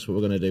 That's what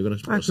we're going to do. We're going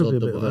to that could be a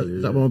bit of value.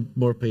 Is that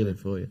more appealing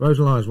for you?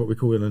 Rosa Lion is what we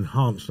call an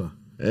enhancer.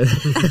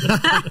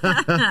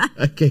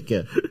 A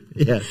kicker.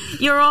 Yeah.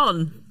 You're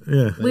on.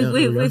 Yeah.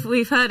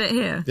 We've heard it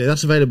here. Yeah,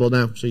 that's available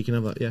now, so you can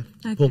have that. Yeah.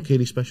 Okay. Paul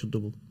Kealy special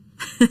double.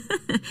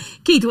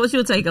 Keith, what's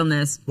your take on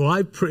this? Well,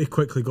 I pretty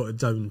quickly got it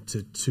down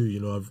to 2. You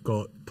know, I've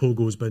got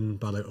Pogo's been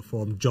bad out of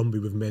form. Jumbie,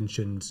 we've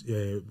mentioned,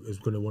 is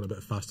going to want a bit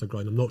of faster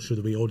ground. I'm not sure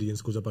the way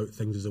audience goes about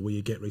things is the way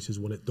you get races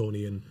won at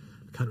Donny, and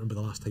I can't remember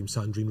the last time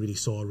Sandrine really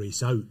saw a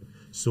race out.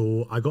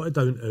 So I got it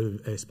down to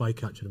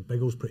Spycatcher and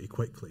Biggles pretty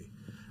quickly.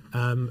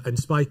 And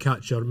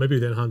Spycatcher, maybe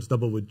the enhanced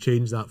double would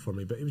change that for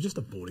me, but it was just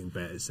a boring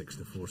bet at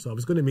 6-4. So I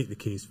was going to make the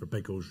case for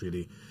Biggles,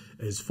 really.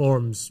 His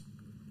form's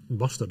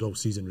mustard all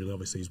season, really.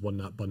 Obviously, he's won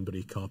that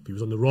Bunbury Cup. He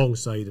was on the wrong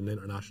side in the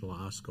International at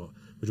Ascot,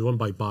 which was won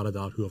by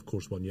Baradar, who, of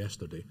course, won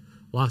yesterday.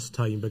 Last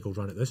time Biggles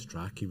ran at this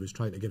track, he was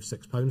trying to give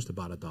 £6 to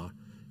Baradar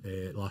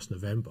last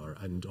November,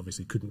 and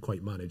obviously couldn't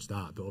quite manage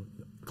that. But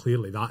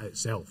clearly, that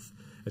itself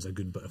is a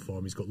good bit of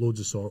form. He's got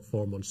loads of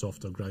form on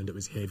softer ground. It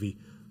was heavy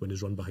when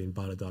he's run behind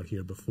Baradar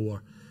here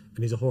before.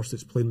 And he's a horse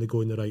that's plainly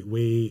going the right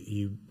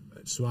way.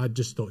 So I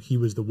just thought he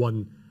was the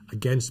one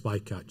against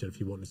Spycatcher if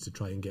you wanted to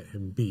try and get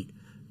him beat.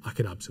 I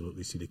can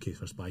absolutely see the case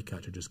for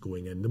Spycatcher just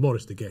going in. The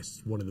Morris de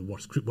Guest, one of the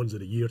worst group ones of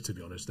the year, to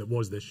be honest. It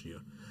was this year.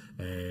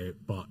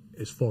 But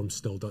his form's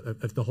still done.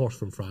 If the horse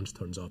from France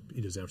turns up,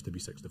 he deserves to be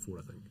 6-4,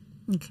 I think.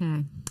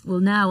 Okay. Well,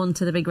 now on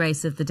to the big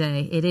race of the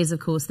day. It is, of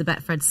course, the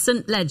Betfred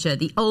St Leger,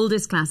 the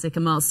oldest classic,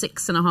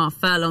 1.5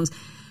 furlongs.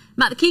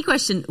 Matt, the key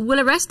question, will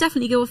Arrest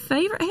definitely go a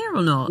favourite here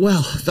or not?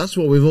 Well, that's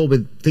what we've all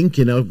been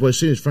thinking of. Well, as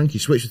soon as Frankie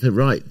switched with it,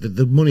 right,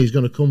 the money's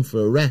going to come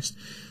for Arrest.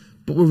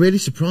 But we're really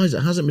surprised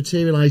it hasn't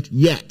materialised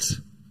yet.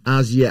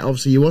 As yet,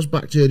 obviously, he was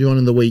backed early on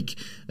in the week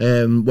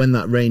when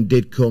that rain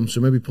did come. So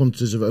maybe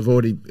punters have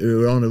already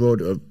who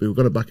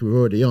got it back and were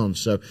already on.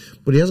 So,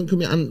 but he hasn't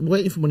come yet. And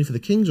waiting for money for the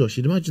King's Horse,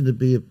 you'd imagine there'd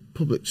be a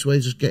public sway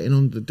just getting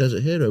on the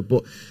Desert Hero.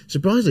 But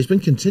surprisingly, it's been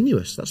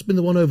continuous. That's been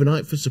the one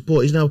overnight for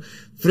support. He's now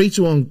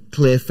 3-1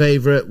 clear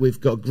favourite.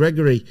 We've got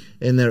Gregory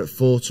in there at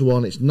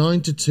 4-1. It's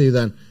 9-2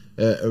 then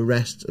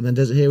Arrest, and then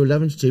Desert Hero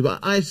 11-2. But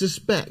I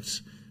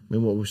suspect,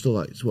 we're still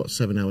like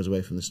 7 hours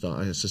away from the start.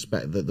 I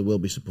suspect that there will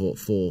be support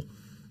for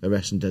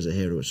Arrest and Desert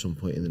Hero at some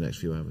point in the next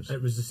few hours.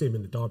 It was the same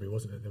in the Derby,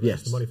 wasn't it?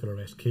 Yes. The money for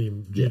Arrest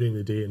came during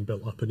the day and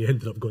built up, and he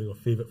ended up going off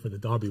favourite for the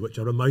Derby, which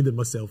I reminded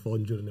myself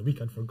on during the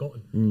week. I'd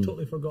forgotten.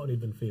 Totally forgotten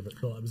he'd been favourite.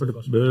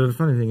 But the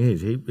funny thing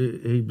is, he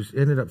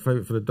ended up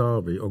favourite for the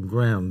Derby on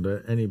ground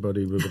that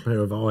anybody with a pair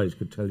of eyes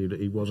could tell you that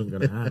he wasn't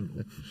going to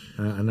handle.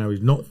 And now he's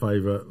not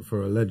favourite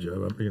for a Leger,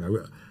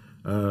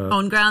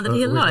 on ground that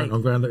he'll like.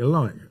 On ground that he'll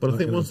like. But I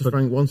think once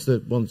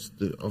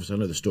obviously I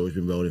know the story's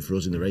been rolling for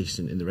us in the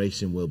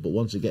racing world, but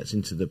once it gets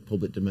into the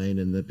public domain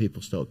and the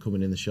people start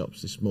coming in the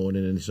shops this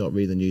morning and they start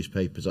reading the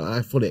newspapers,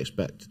 I fully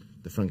expect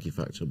the Frankie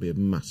factor will be a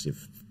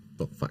massive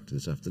factor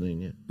this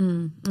afternoon.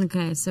 Yeah.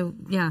 Okay, so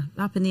yeah,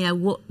 up in the air.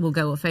 What will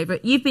go a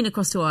favourite? You've been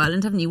across to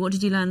Ireland, haven't you? What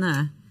did you learn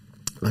there?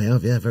 I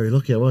have, yeah, very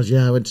lucky I was.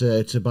 Yeah, I went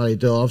to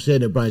Ballydor. Obviously, I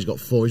know Brian's got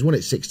 4. He's won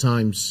it 6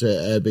 times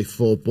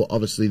before, but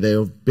obviously they're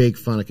a big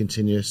fan of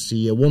Continuous.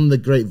 He won the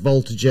Great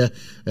Voltager.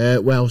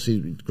 Well,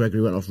 obviously,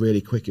 Gregory went off really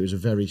quick. It was a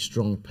very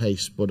strong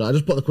pace. But I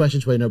just put the question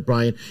to him,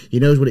 Brian. He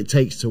knows what it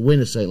takes to win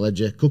a St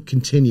Leger. Could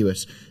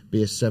Continuous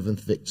be a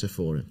 7th victor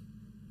for him?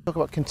 Talk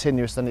about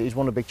Continuous then. He's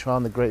won a big trial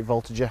in the Great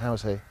Voltager.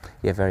 How's he?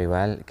 Yeah, very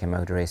well. Came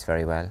out of the race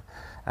very well.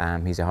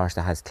 He's a horse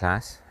that has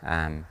class.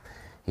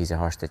 He's a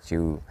horse that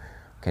you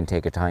can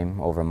take a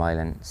time over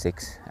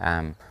 1.6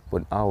 miles,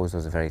 but always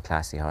was a very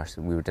classy horse.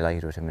 We were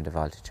delighted with him in the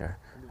Voltager.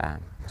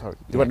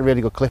 He went a really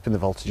good clip in the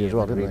Voltager as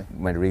well, didn't he?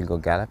 Went a real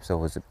good gallop, so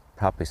it was a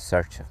proper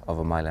search of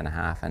 1.5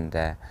 miles, and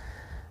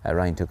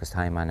Ryan took his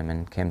time on him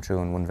and came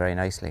through and won very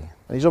nicely.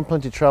 And he's done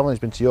plenty of travelling. He's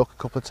been to York a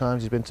couple of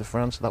times. He's been to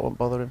France, so that won't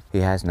bother him. He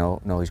has, no,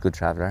 he's a good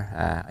traveller.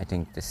 I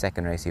think the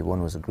second race he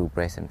won was a group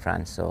race in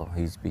France, so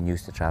he's been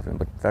used to travelling,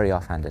 but very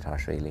off-handed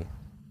horse, really.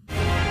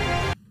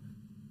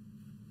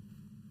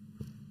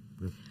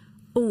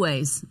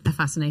 Always a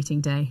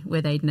fascinating day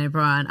with Aidan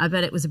O'Brien. I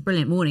bet it was a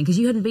brilliant morning because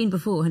you hadn't been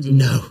before, had you?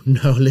 No,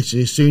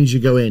 literally as soon as you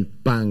go in,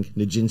 bang,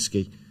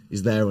 Nijinsky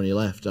is there on your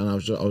left, and I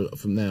was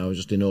from there I was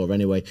just in awe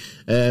anyway.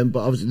 But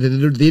obviously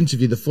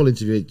the full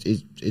interview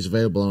is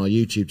available on our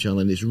YouTube channel,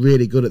 and it's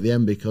really good at the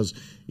end because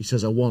he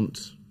says, I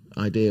want,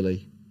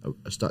 ideally,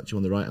 a statue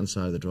on the right hand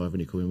side of the drive when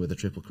you come in with a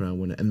Triple Crown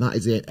winner, and that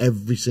is it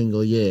every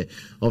single year.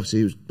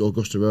 Obviously it was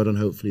Augusta Road, and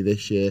hopefully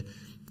this year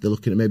They're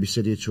looking at maybe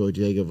Cydia Troy,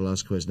 Diego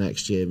Velázquez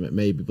next year,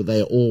 maybe, but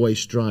they always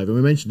strive. And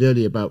we mentioned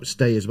earlier about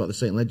stayers, about the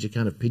St Leger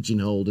kind of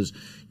pigeonholed as,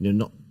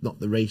 not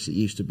the race it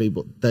used to be,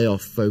 but they are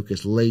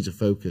focused, laser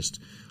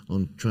focused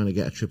on trying to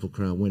get a Triple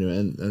Crown winner.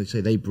 And they say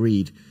they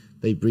breed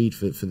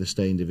for the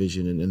staying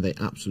division, and they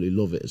absolutely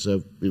love it.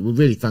 So we're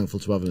really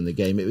thankful to have them in the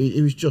game.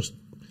 It was just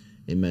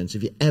immense.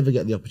 If you ever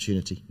get the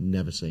opportunity,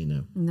 never say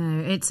no.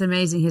 No, it's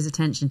amazing his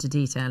attention to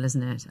detail,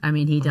 isn't it? I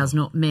mean, he does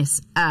not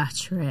miss a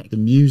trick.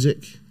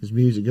 There's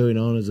music going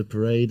on as a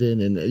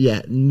parading, and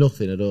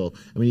nothing at all.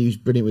 I mean, he was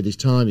brilliant with his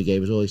time. He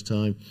gave us all his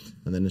time,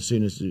 and then as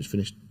soon as it was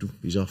finished,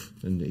 he's off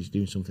and he's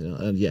doing something else.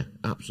 And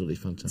absolutely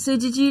fantastic. So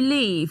did you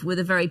leave with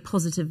a very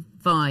positive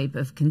vibe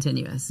of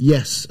Continuous?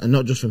 Yes, and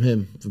not just from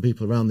him, from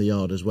people around the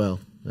yard as well.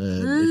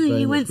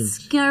 You went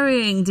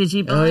scurrying, did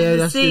you, behind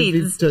the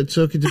scenes?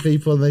 Talking to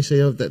people, and they say,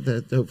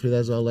 that hopefully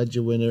there's our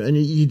Leger winner. And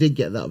you did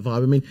get that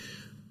vibe. I mean,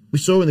 we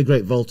saw in the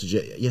Great Voltage,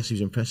 yes, he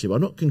was impressive.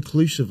 I'm not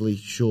conclusively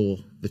sure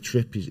the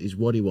trip is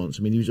what he wants.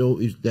 I mean, he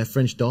was their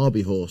French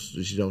Derby horse,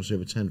 which is obviously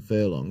over 10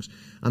 furlongs.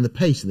 And the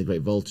pace in the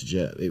Great Voltage,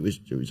 it was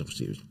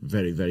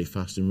very, very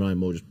fast. And Ryan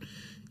Moore just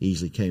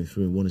easily came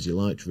through and won as he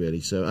liked,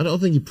 really. So I don't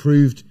think he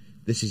proved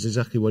this is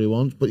exactly what he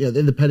wants. But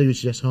in the pedigree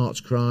suggests Heart's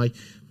Cry,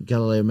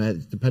 Galileo Mare,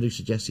 the pedigree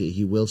suggests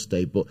he will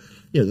stay. But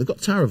they've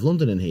got Tower of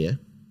London in here.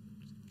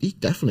 He's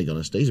definitely going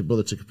to stay. He's a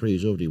brother to Capri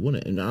who's already won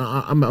it. And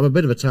I'm a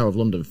bit of a Tower of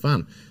London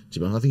fan, to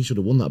be honest. I think he should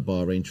have won that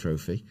Bahrain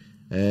trophy.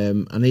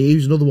 And he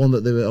was another one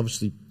that they were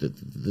obviously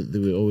they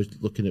were always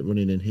looking at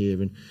running in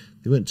here, and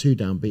they weren't too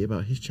downbeat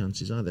about his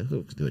chances either. They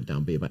weren't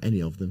downbeat about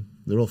any of them.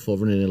 They're all four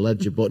running in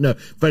Leger, but no,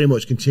 very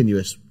much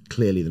Continuous,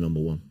 clearly the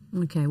number one.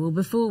 Okay, well,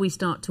 before we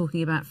start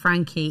talking about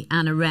Frankie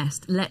and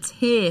Arrest, let's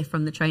hear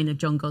from the trainer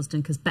John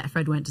Gosden, because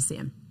Betfred went to see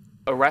him.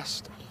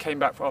 Arrest came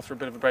back after a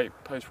bit of a break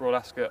post Royal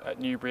Ascot at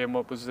Newbury, and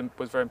what was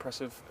very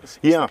impressive.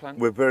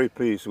 We're very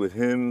pleased with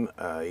him.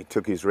 He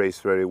took his race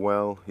very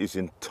well. He's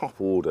in top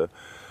order.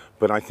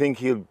 But I think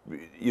he'll,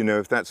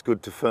 if that's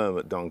good to firm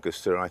at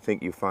Doncaster, I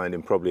think you find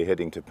him probably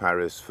heading to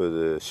Paris for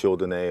the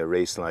Chardonnay, a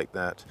race like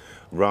that,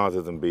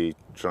 rather than be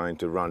trying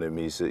to run him.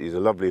 He's a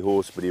lovely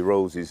horse, but he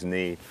rolls his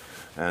knee,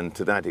 and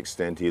to that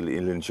extent he'll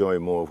enjoy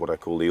more of what I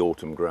call the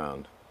autumn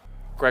ground.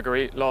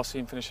 Gregory, last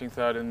seen finishing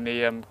third in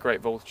the Great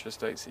Voltage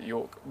Stakes at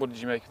York. What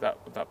did you make of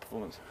that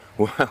performance?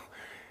 Well,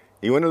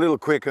 he went a little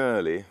quick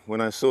early.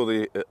 When I saw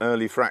the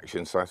early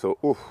fractions, I thought,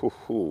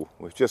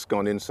 we've just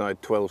gone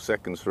inside 12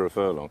 seconds for a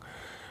furlong.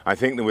 I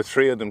think there were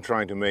three of them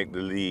trying to make the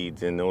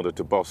lead in order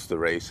to boss the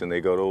race, and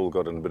they all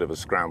got in a bit of a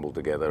scramble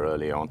together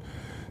early on.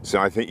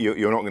 So I think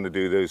you're not going to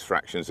do those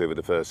fractions over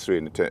the first three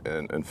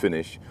and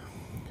finish.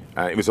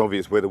 It was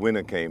obvious where the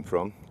winner came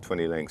from,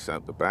 20 lengths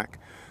out the back.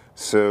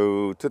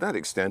 So to that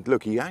extent,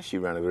 look, he actually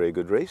ran a very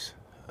good race.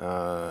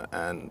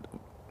 And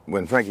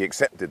when Frankie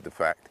accepted the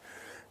fact,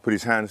 put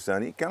his hands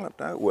down, he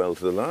galloped out well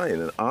to the line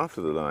and after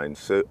the line.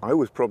 So I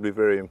was probably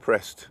very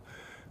impressed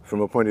from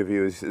a point of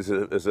view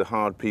as a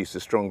hard piece, a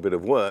strong bit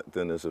of work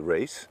than as a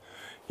race.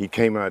 He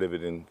came out of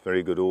it in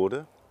very good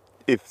order.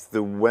 If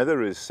the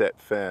weather is set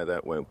fair,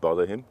 that won't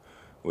bother him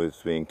with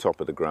being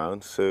top of the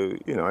ground. So,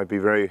 I'd be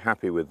very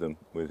happy with him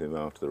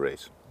after the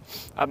race.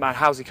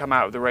 How's he come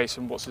out of the race,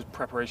 and what's his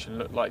preparation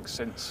looked like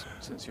since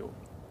York?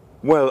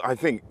 Well, I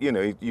think,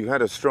 you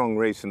had a strong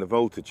race in the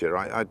Voltager.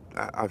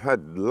 I've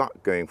had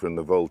luck going from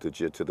the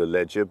Voltager to the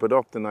Leger, but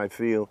often I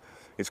feel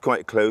it's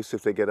quite close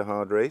if they get a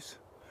hard race.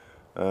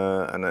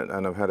 And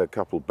I've had a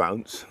couple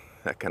bounce.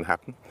 That can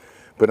happen.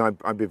 But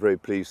I'd be very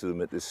pleased with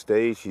him at this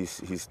stage. He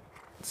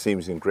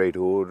seems in great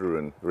order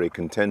and very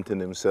content in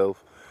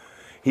himself.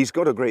 He's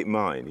got a great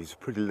mind. He's a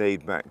pretty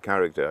laid-back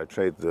character. I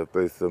trained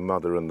both the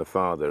mother and the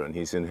father, and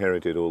he's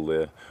inherited all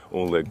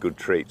their good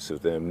traits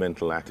of their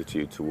mental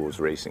attitude towards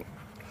racing.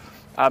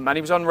 And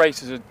he was on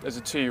race as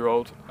a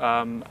 2-year-old,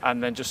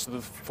 and then just the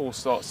 4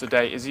 starts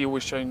today. Has he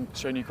always shown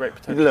you great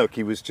potential? Look,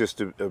 he was just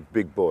a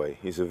big boy.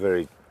 He's a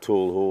very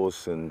tall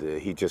horse, and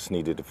he just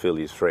needed to fill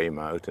his frame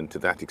out, and to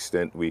that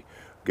extent we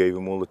gave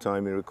him all the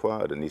time he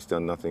required, and he's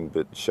done nothing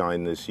but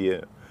shine this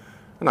year.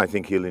 And I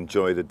think he'll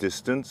enjoy the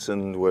distance,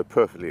 and we're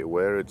perfectly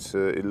aware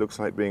it looks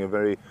like being a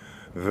very,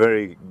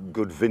 very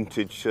good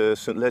vintage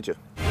St Leger.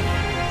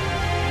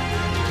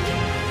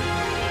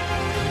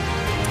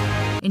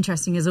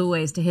 Interesting, as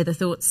always, to hear the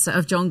thoughts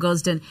of John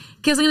Gosden.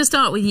 Kez, I'm going to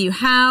start with you.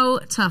 How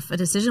tough a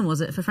decision was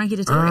it for Frankie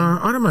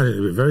Dettori? I'd imagine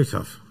it would be very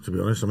tough, to be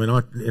honest. I mean,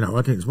 I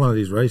think it's one of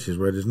these races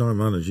where there's 9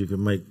 runners.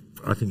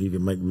 I think you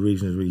can make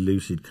reasonably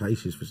lucid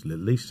cases for at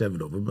least 7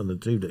 of them, and the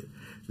two that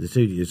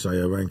you say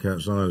are rank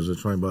outsiders are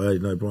trained by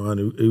Aidan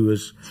O'Brien, who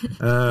was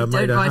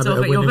made a habit of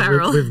winning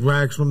with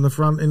rags from the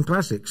front in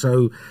Classic.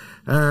 So.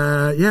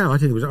 I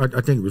think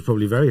it was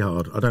probably very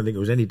hard. I don't think there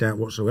was any doubt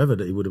whatsoever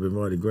that he would have been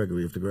riding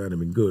Gregory if the ground had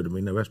been good. I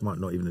mean, the rest might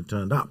not even have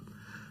turned up.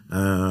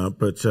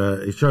 But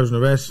he's chosen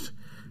Arrest.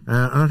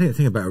 And I think the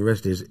thing about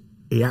Arrest is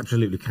he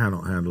absolutely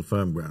cannot handle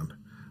firm ground.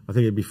 I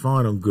think he'd be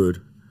fine on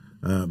good.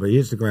 But he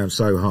hits the ground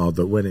so hard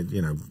that when it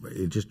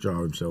just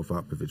jar himself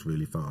up if it's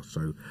really fast.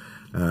 So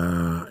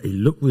he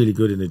looked really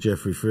good in the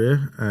Jeffrey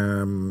Freer.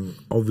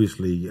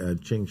 Obviously,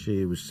 Ching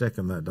Shi was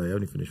second that day,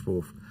 only finished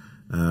fourth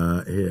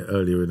here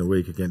earlier in the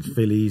week against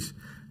Phillies.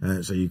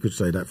 So you could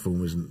say that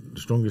form isn't the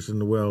strongest in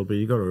the world, but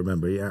you've got to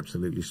remember he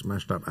absolutely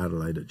smashed up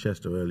Adelaide at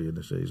Chester earlier in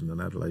the season, and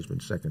Adelaide's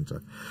been second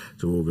to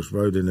August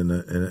Rodin in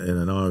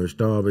an Irish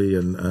derby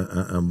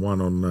and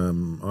won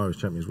on Irish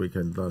Champions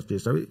Weekend last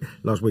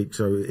week.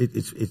 So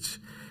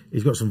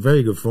he's got some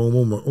very good form,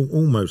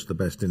 almost the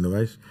best in the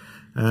race,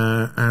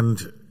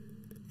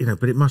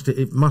 but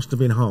it must have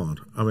been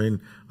hard. I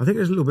mean, I think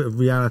there's a little bit of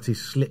reality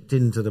slipped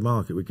into the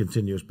market with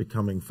Continuous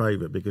becoming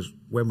favourite, because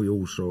when we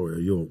all saw it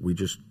at York, we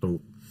just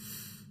thought,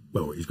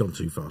 well, he's gone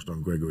too fast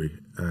on Gregory,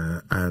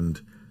 and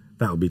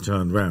that'll be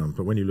turned round.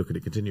 But when you look at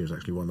it, Continuous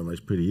actually won the race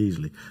pretty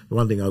easily. The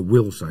one thing I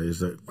will say is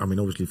that, I mean,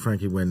 obviously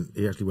Frankie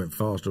actually went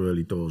faster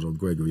early doors on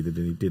Gregory than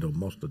he did on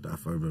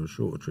Mosterdaf over a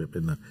shorter trip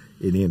in the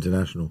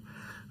International.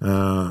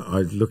 I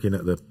was looking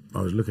at the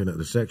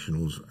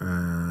sectionals,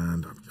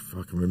 and if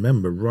I can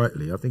remember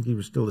rightly, I think he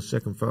was still the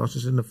second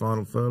fastest in the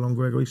final furlong,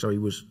 Gregory. So he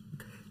was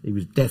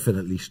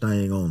definitely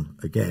staying on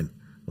again,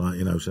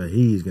 so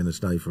he's going to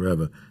stay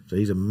forever. So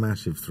he's a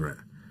massive threat.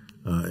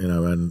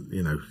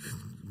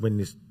 When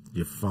this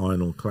your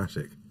final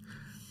classic,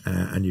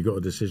 and you've got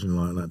a decision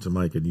like that to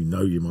make, and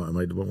you might have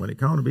made the wrong one, it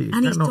can't be.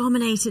 And he's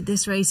dominated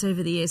this race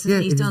over the years,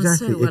 and he's done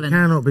so well. It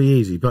cannot be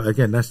easy, but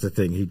again, that's the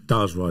thing. He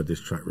does ride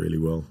this track really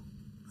well,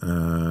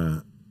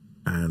 and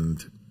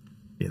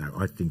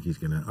I think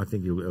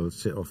he'll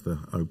sit off the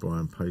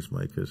O'Brien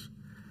pacemakers,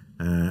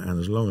 and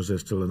as long as there's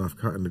still enough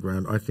cut in the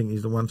ground, I think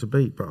he's the one to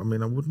beat. But I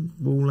mean, I wouldn't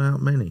rule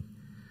out many,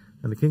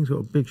 and the King's got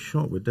a big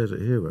shot with Desert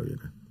Hero,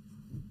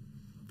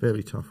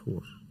 Very tough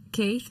horse.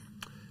 Keith?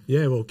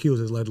 Yeah, well,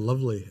 Keels has led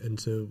lovely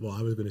into what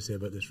I was going to say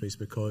about this race,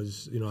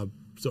 because, I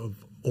sort of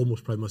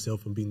almost pride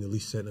myself on being the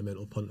least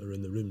sentimental punter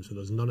in the room, so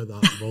there's none of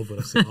that involved.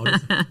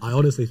 I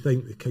honestly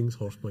think the King's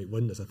horse might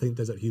win this. I think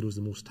Desert Hero's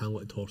the most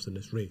talented horse in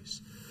this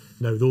race.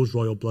 Now, those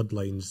Royal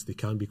Bloodlines, they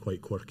can be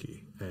quite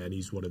quirky, and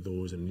he's one of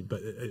those.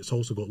 But it's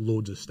also got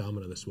loads of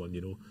stamina, this one,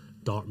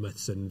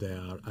 Dartmouth's in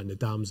there, and the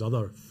Dam's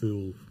other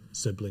full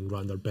sibling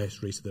ran their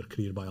best race of their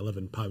career by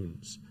 11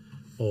 pounds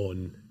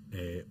on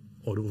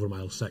over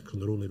mile 6,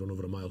 and they're only run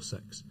over a mile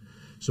 6.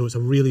 So it's a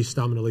really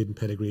stamina-laden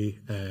pedigree.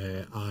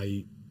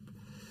 I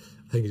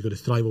think he's going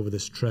to thrive over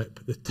this trip.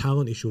 The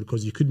talent he showed,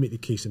 because you could make the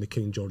case in the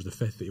King George V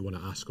that he won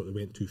at Ascot, they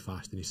went too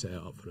fast and he set it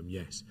up for him,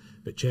 yes.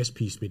 But Chess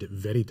Piece made it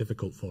very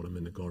difficult for him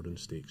in the Gordon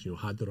Stakes,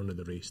 had the run of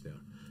the race there.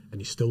 And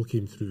he still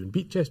came through and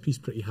beat Chess Piece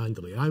pretty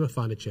handily. I'm a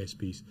fan of Chess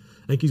Piece.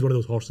 I think he's one of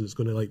those horses that's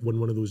going to win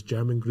one of those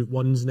German Group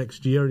 1s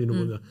next year,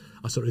 with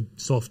a sort of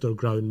softer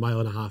ground, 1.5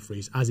 mile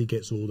race as he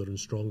gets older and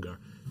stronger.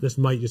 This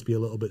might just be a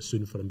little bit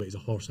soon for him, but he's a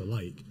horse I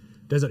like.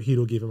 Desert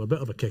Hero gave him a bit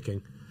of a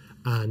kicking,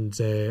 and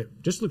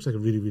just looks like a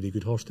really, really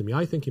good horse to me.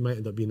 I think he might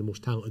end up being the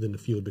most talented in the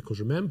field, because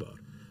remember,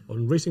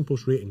 on Racing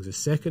Post ratings, the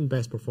second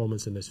best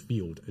performance in this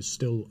field is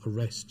still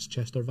Arrest's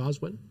Chester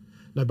Vaz win.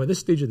 Now, by this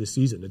stage of the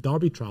season, the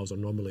Derby trials are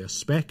normally a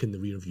speck in the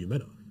rear-view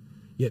mirror,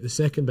 yet the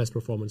second best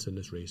performance in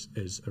this race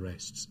is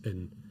Arrest's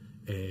in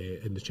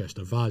the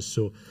Chester Vaz.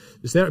 So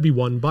it's there to be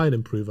won by an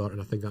improver, and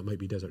I think that might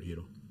be Desert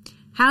Hero.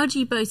 How do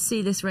you both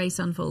see this race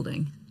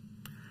unfolding?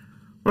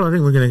 Well, I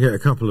think we're going to get a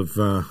couple of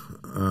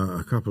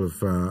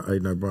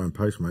Aidan O'Brien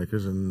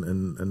pacemakers,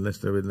 and unless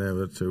they're in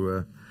there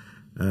to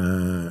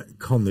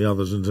con the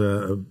others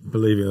into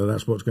believing that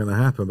that's what's going to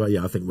happen. But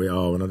yeah, I think we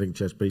are, and I think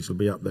Chess Piece will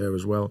be up there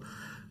as well.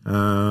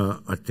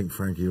 I think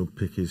Frankie will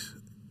pick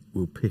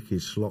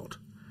his slot,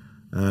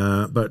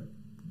 but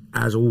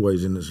as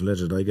always in the St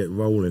Leger, they get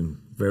rolling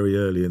very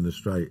early in the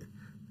straight.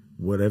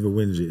 Whatever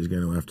wins it is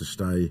going to have to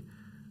stay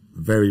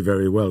very,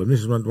 very well. And this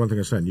is one thing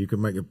I'm saying: you can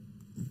make a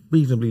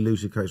reasonably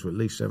lucid case for at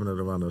least 7 of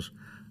the runners.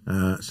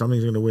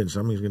 Something's going to win,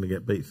 something's going to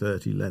get beat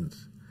 30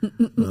 lengths.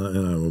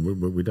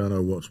 We don't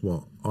know what's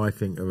what. I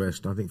think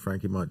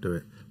Frankie might do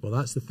it. Well,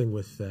 that's the thing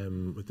with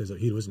Desert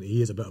Hero, isn't he?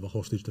 He is a bit of a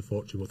hostage to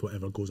fortune with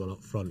whatever goes on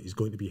up front. He's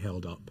going to be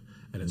held up,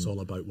 and it's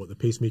all about what the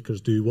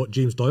pacemakers do, what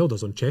James Doyle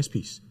does on Chess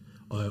Piece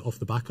off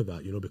the back of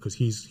that, because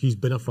he's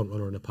been a front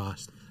runner in the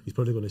past. He's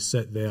probably going to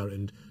sit there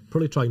and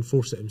probably try and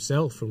force it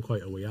himself from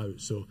quite a way out.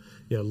 So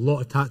yeah, a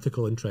lot of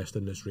tactical interest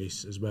in this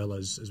race, as well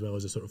as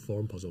a sort of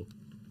form puzzle.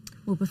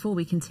 Well, before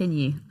we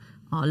continue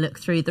our look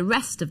through the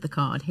rest of the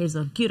card, here's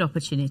a good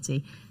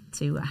opportunity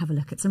to have a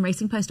look at some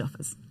Racing Post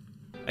offers.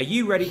 Are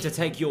you ready to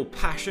take your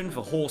passion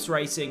for horse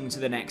racing to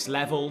the next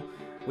level?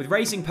 With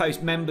Racing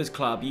Post Members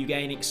Club, you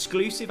gain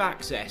exclusive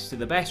access to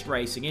the best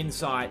racing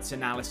insights,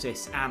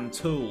 analysis and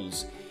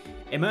tools.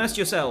 Immerse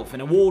yourself in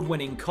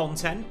award-winning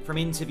content, from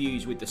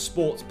interviews with the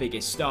sport's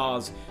biggest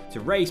stars to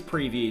race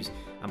previews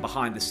and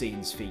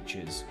behind-the-scenes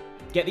features.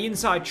 Get the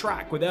inside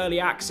track with early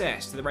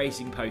access to the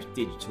Racing Post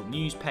digital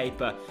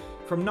newspaper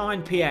from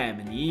 9 PM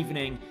in the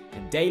evening,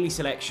 and daily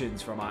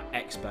selections from our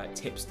expert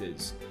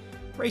tipsters.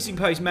 Racing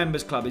Post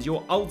Members Club is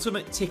your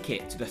ultimate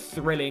ticket to the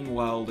thrilling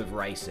world of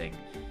racing.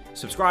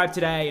 Subscribe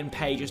today and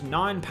pay just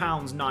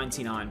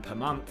 £9.99 per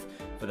month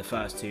for the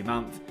first 2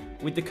 months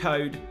with the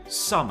code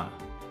SUMMER.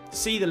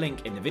 See the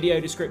link in the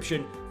video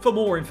description for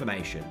more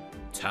information.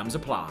 Terms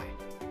apply.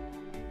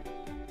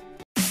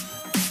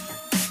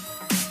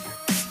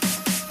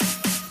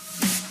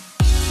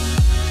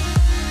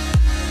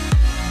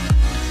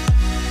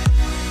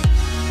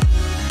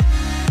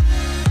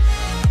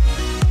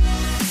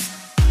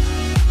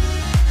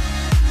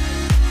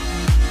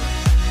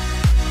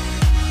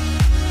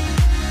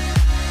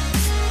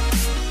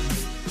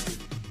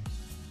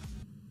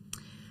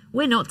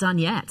 We're not done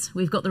yet.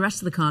 We've got the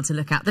rest of the card to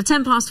look at. The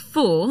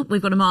 4:10,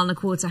 we've got a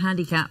 1.25 mile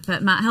handicap.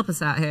 But Matt, help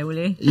us out here, will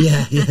you?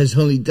 Yeah, it's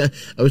only.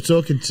 I was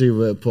talking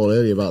to Paul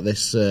earlier about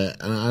this, and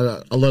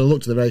although I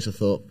looked at the race, I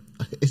thought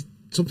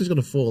something's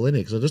going to fall in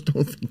it because I just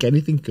don't think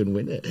anything can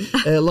win it.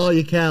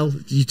 Lawyer Cal,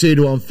 you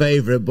 2-1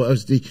 favourite, but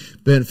obviously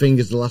burnt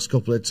fingers the last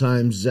couple of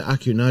times.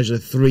 Aku Nigel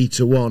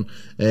 3-1,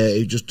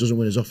 who just doesn't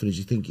win as often as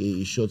you think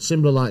he should.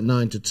 Similar like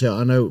 9-2.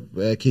 I know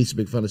Keith's a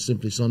big fan of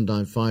Simply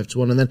Sundyne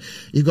 5-1, and then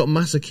you've got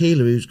Kealy,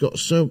 who's got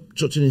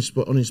such an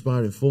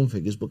uninspiring form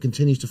figures, but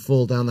continues to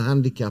fall down the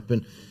handicap.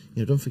 And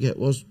don't forget,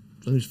 he was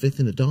 5th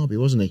in the Derby,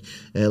 wasn't he?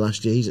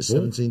 Last year he's at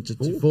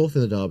 17-2, 4th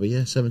in the Derby,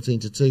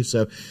 17-2.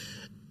 So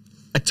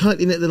a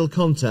tightly knit little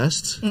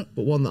contest,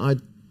 but one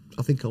that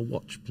I think I'll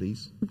watch,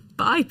 please.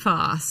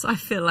 Bypass. I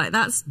feel like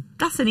that's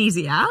an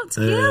easy out.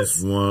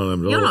 Yes. Well,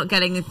 you're not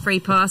getting a free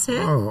pass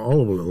here. Oh,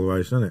 horrible little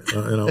race, isn't it?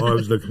 I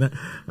was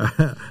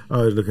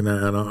looking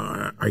at, and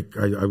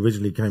I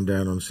originally came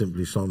down on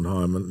Simply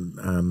Sondheim,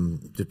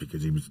 and just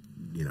because he was,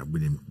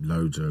 winning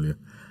loads earlier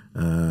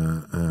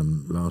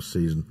last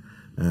season,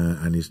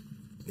 and he's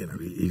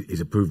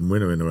a proven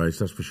winner in the race,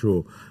 that's for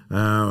sure.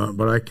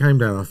 But I came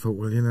down, I thought,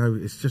 well,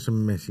 it's just a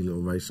messy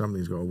little race.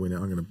 Something's got to win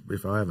it.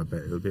 If I ever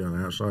bet, it'll be on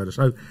an outsider.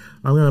 So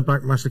I'm going to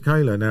back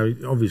Kealy.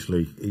 Now,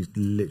 obviously, he's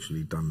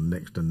literally done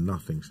next to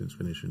nothing since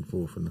finishing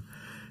 4th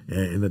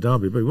in the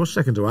Derby. But he was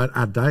second to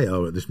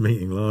Adeo at this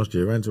meeting last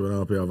year. Ran to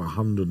an RPI of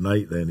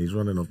 108 then. He's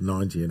running off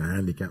 90 in a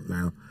handicap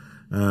now.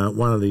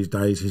 One of these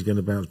days he's going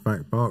to bounce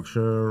back.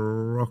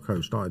 Berkshire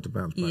Rocco started to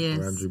bounce back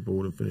for Andrew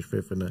Ball and finished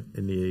 5th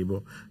in the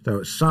Ebor. So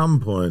at some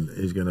point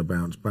he's going to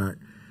bounce back.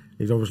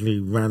 He's obviously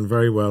ran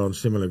very well on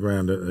similar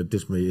ground at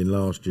this meeting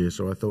last year,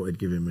 so I thought I'd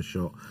give him a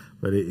shot.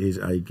 But it is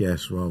a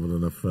guess rather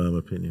than a firm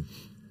opinion.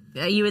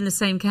 Are you in the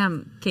same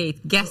camp,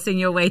 Keith, guessing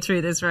your way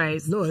through this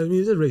race? No, I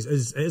mean, it's a race.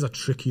 It is a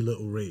tricky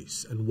little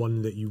race, and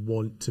one that you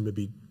want to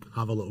maybe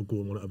have a little go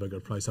and want at a bigger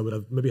price. I would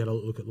have maybe had a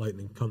look at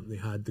Lightning Company.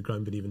 Had the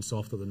ground been even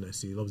softer than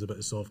this. He loves a bit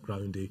of soft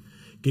ground. He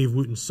gave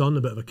Wooten's son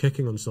a bit of a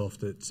kicking on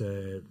soft at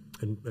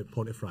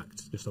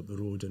Pontefract, just up the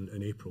road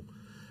in April.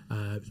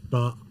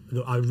 But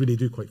I really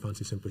do quite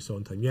fancy Simply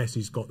Sondheim. Yes,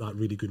 he's got that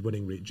really good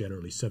winning rate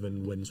generally,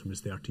 7 wins from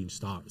his 13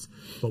 starts.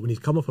 But when he's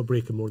come off a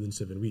break in more than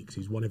 7 weeks,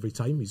 he's won every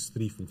time. He's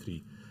 3 from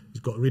 3. He's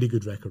got a really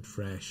good record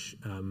fresh.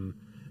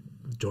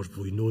 George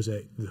Bowie knows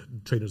it. The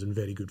trainer's in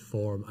very good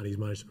form, and he's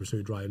managed to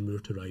persuade Ryan Moore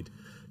to ride.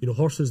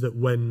 Horses that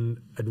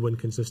win and win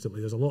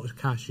consistently, there's a lot of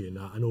cash in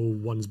that. I know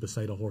ones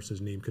beside a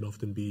horse's name can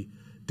often be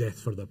death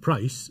for their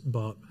price,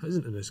 but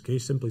isn't in this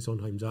case. Simply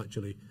Sondheim's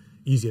actually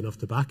easy enough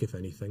to back, if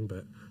anything,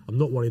 but I'm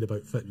not worried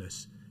about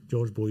fitness.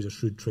 George Bowie's a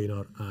shrewd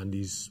trainer, and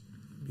he's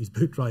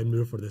booked Ryan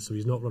Moore for this, so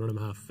he's not running him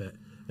half fit,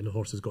 and the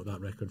horse has got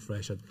that record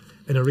fresh.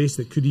 In a race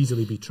that could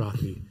easily be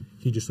trappy,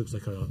 he just looks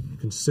like a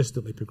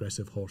consistently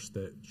progressive horse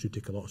that should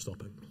take a lot of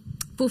stopping.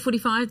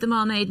 4:45, the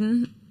Mile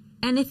Maiden.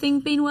 Anything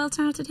been well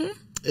touted here?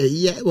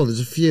 Yeah, well, there's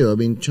a few. I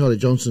mean, Charlie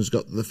Johnson's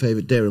got the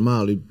favourite Dairy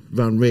Mile, who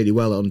ran really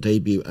well on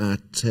debut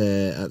at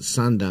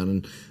Sandown,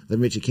 and then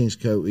Richard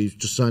Kingscote, who's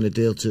just signed a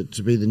deal to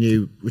be the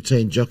new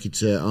retained jockey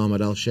to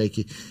Ahmed Al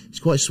Sheikhi.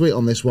 He's quite sweet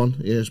on this one.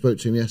 I spoke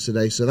to him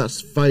yesterday, so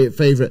that's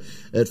favourite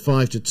at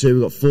 5-2.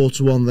 We've got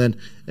 4-1 then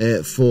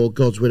for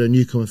God's Widow,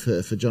 newcomer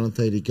for John and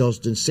Thady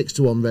Gosden.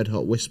 6-1 Red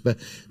Hot Whisper.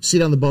 See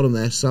down the bottom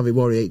there, Savvy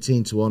Warrior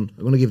 18-1. I'm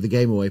going to give the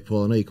game away,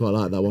 Paul. I know you quite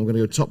like that one. I'm going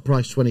to go top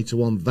price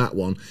 20-1, that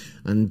one,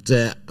 and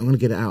I'm going to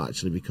get it out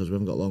actually because we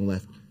haven't got long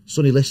left.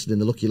 Sunny Listed in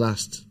the Lucky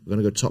Last. We're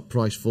going to go top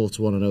price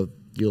 4-1. I know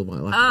you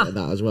might like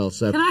that as well.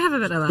 So can I have a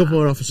bit of that? Couple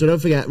more offers. So don't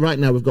forget, right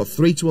now we've got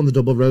 3-1 the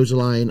double,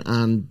 Rosaline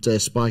and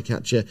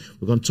Spycatcher.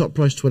 We've gone top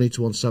price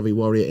 20-1 Savvy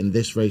Warrior in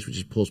this race, which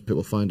is Paul's Pit.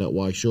 We'll find out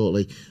why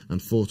shortly.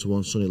 And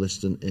 4-1 Sunny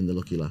Liston in the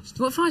Lucky Last.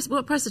 What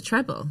price of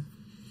treble?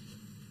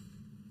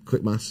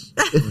 Quick maths.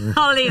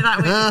 I'll leave that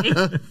with you.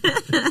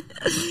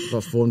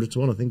 About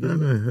 400-1, I think.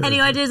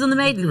 Any ideas on the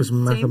maiden? Give us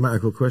some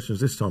mathematical questions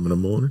this time in the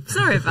morning.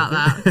 Sorry about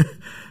that.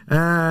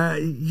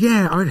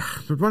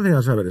 But one thing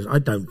I'll say about this, I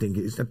don't think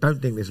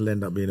this will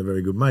end up being a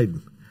very good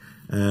maiden.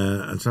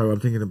 And so I'm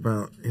thinking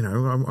about,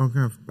 I'm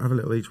going to have a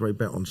little each way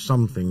bet on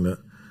something that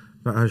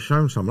has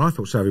shown something. I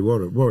thought Savvy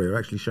Warrior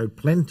actually showed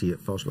plenty at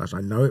Fosselash.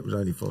 I know it was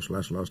only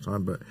Fosselash last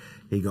time, but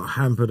he got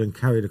hampered and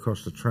carried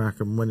across the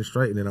track, and when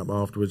straightening up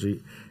afterwards, he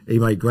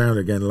made ground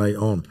again late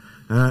on.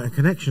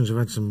 Connections have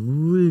had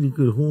some really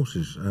good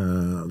horses.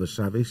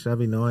 The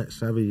Savvy Knight,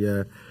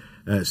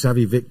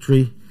 Savvy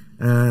Victory,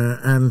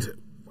 and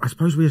I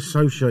suppose we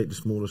associate the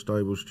smaller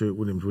stables, Stuart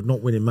Williams, with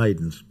not winning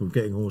maidens, with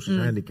getting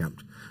horses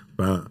handicapped,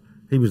 but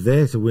he was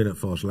there to win at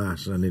Foss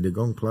Lass, and he'd have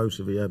gone close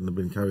if he hadn't have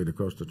been carried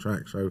across the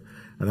track. So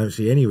I don't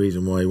see any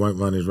reason why he won't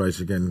run his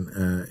race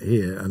again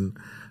here. And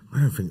I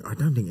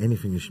don't think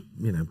anything is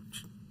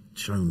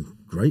shown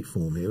great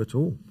form here at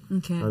all.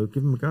 Okay. So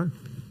give him a go.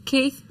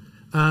 Keith?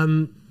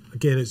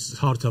 Again, it's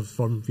hard to have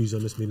firm views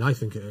on this meeting. I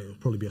think it'll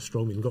probably be a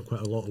strong meeting. Got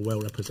quite a lot of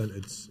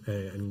well-represented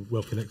and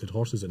well-connected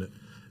horses in it.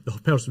 The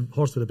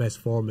horse with the best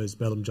form is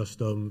Bellam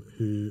Justum,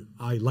 who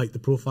I like the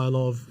profile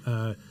of.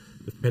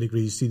 The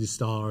pedigrees, See the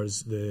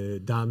Stars, the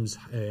dam's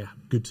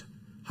good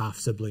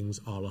half-siblings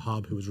are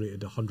Lahab, who was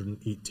rated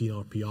 118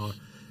 RPR.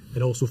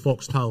 And also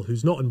Foxtal,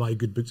 who's not in my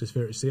good books, it's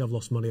fair to say. I've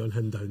lost money on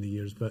him down the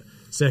years, but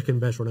second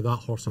best run of that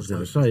horse. I was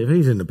going to say, if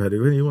he's in the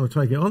pedigree, you want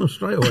to take it on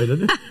straight away, don't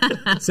you?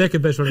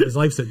 Second best run of his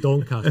life's at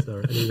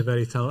Doncaster, and he's a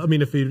very talented. I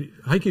mean, I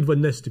think he'd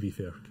win this, to be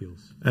fair,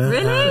 Keels.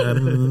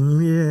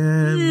 Really?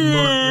 Yeah.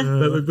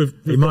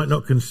 He might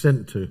not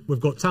consent to. We've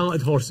got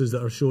talented horses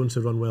that are shown to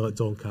run well at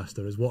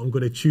Doncaster, is what I'm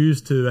going to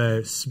choose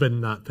to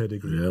spin that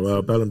pedigree. Yeah,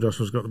 well, Bellam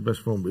Justum's got the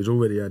best form, but he's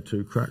already had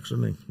 2 cracks,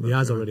 hasn't he? He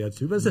has already had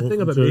 2. But that's the thing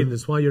about maiden,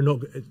 is why you're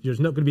not going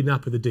to be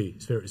nap of the day,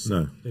 it's fair to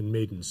say, in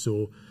maiden.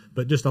 So,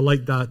 but just I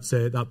like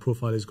that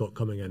profile he's got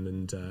coming in,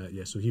 and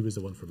so he was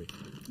the one for me.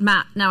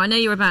 Matt, now I know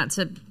you're about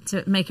to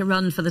make a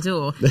run for the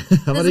door.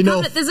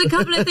 There's a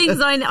couple of things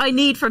I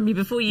need from you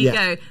before you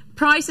go.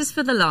 Prices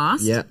for the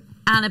last,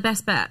 and a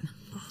best bet.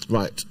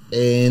 Right,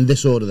 in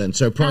this order then.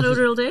 So that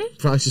order will do.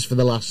 Prices for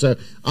the last. So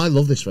I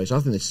love this race. I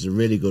think this is a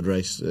really good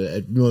race,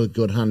 a really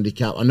good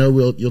handicap. I know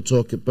you'll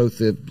talk at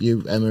both of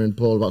you, Emma and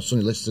Paul, about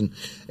Sonny Liston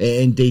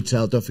in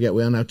detail. Don't forget,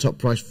 we are now top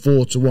price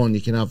 4-1.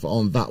 You can have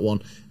on that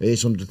one.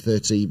 It's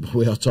 130.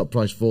 We are top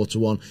price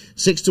 4-1.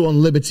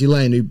 6-1 Liberty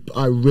Lane, who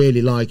I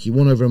really like. He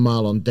won over a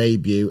mile on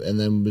debut, and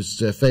then was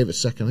favourite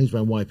second. I think he's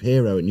around Wipe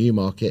Hero at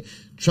Newmarket.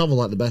 Travelled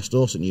like the best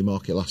horse at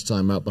Newmarket last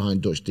time out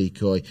behind Dutch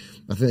Decoy.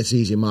 I think it's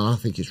easy mile. I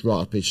think it's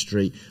right up his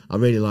street. I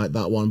really like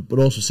that one. But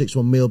also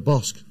 6-1 Mille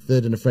Bosque,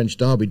 third in a French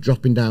Derby,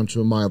 dropping down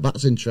to a mile.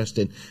 That's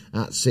interesting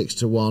at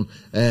 6-1.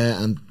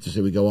 And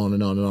so we go on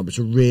and on and on. But it's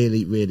a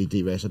really, really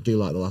deep race. I do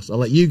like the last. I'll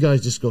let you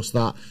guys discuss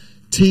that.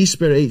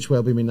 T-Spirit each way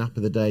will be my nap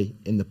of the day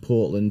in the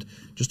Portland.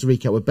 Just to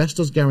recap, we're best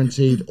odds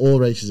guaranteed, all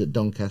races at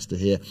Doncaster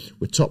here.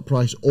 We're top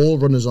price, all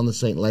runners on the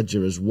St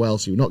Leger as well,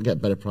 so you'll not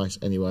get better price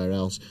anywhere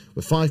else.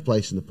 We're 5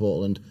 places in the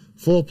Portland,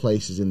 4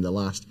 places in the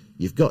last.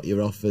 You've got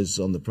your offers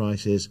on the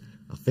prices.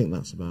 I think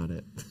that's about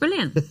it.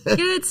 Brilliant.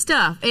 Good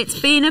stuff. It's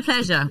been a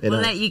pleasure. We'll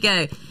let you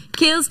go.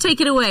 Keels,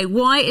 take it away.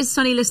 Why is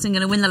Sonny Liston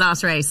going to win the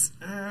last race?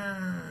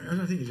 I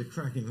don't think he's a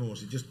cracking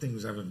horse. Just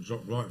things haven't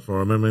dropped right for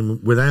him. I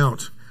mean,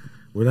 without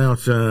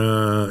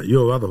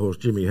your other horse,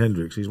 Jimi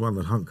Hendrix, he's won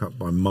the Hunt Cup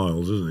by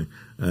miles, isn't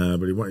he?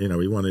 But he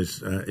won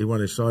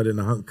his side in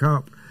the Hunt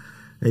Cup.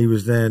 He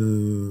was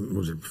then,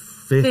 was it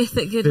fifth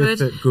at Goodwood?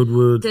 Fifth at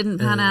Goodwood. Didn't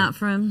pan out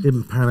for him.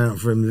 Didn't pan out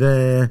for him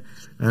there.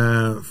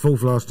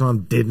 Fourth last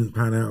time, didn't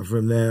pan out for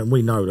him there. And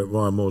we know that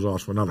Ryan Moore's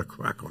asked for another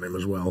crack on him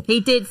as well.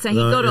 He did say, he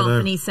got off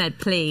and he said,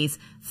 please,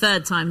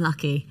 third time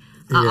lucky.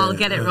 I'll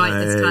get it right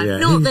this time.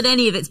 Not that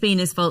any of it's been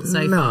his fault so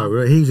far.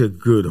 No, he's a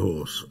good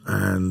horse,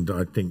 and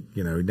I think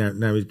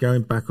now he's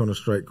going back on a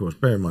straight course.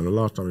 Bear in mind, the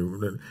last time he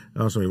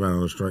ran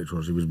on a straight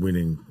course, he was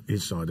winning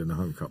his side in the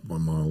Hunt Cup by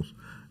miles,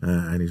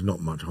 and he's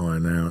not much higher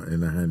now in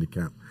the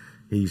handicap.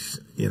 He's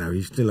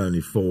still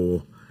only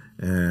 4.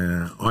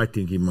 I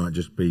think he might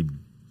just be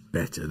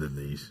better than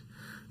these.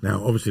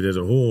 Now, obviously, there's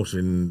a horse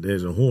in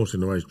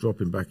the race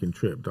dropping back in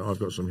trip that I've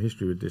got some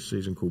history with this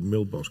season called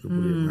Mille Bosque.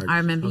 I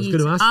remember you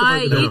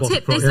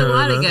tipped this a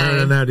while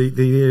ago. Now,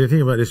 the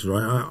thing about this is,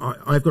 right,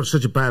 I've got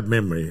such a bad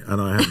memory, and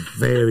I have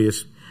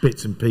various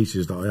bits and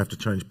pieces that I have to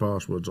change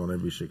passwords on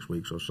every 6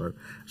 weeks or so.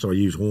 So I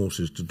use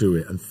horses to do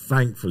it, and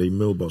thankfully,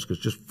 Mille Bosque has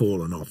just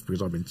fallen off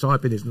because I've been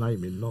typing his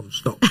name in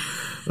non-stop,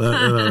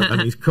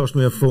 and he's cost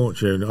me a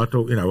fortune. I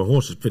thought, a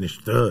horse has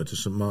finished third to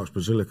St Mark's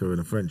Basilica in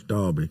a French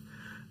Derby.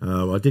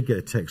 I did get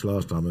a text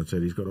last time and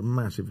said he's got a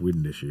massive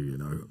wind issue, you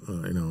know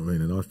what I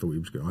mean. And I thought he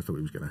was going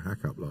to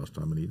hack up last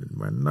time, and he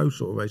ran no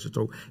sort of race at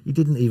all. He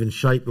didn't even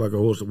shape like a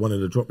horse that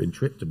wanted a drop-in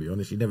trip, to be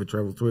honest. He never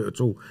travelled through it at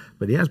all.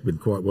 But he has been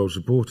quite well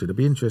supported. It'll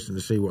be interesting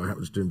to see what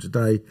happens to him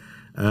today.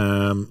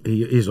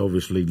 He is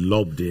obviously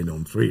lobbed in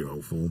on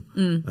 3-year-old form,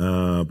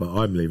 but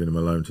I'm leaving him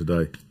alone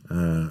today,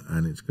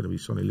 and it's going to be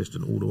Sonny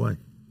Liston all the way.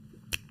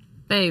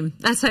 Boom.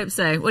 Let's hope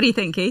so. What do you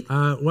think, Keith?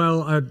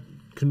 Well,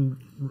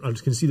 I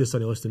can see the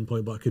Sonny Liston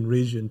point, but I can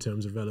raise you in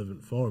terms of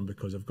relevant form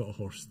because I've got a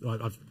horse.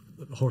 I've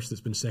a horse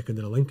that's been second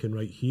in a Lincoln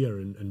right here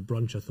in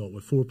Brunch. I thought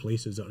with 4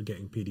 places that are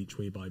getting paid each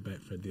way by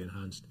Betfred, the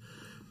enhanced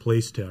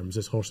place terms.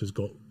 This horse has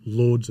got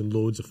loads and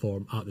loads of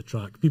form at the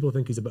track. People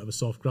think he's a bit of a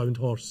soft ground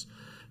horse,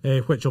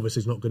 which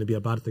obviously is not going to be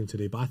a bad thing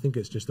today. But I think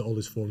it's just that all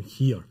his form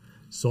here.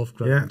 Soft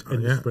ground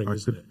in the spring,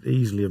 isn't it?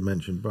 Easily have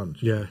mentioned Bunch.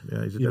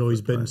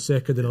 He's been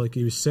second in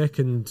he was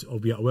second,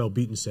 albeit a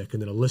well-beaten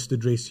second, in a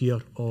listed race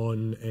here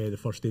on the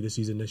first day of the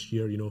season this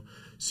year.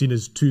 Seen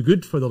as too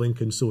good for the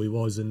Lincoln, so he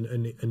was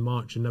in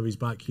March, and now he's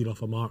back here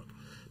off a mark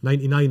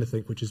 99, I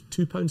think, which is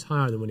 £2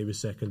 higher than when he was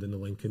second in the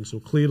Lincoln. So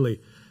clearly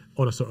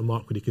on a sort of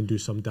mark where he can do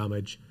some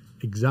damage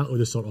exactly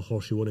the sort of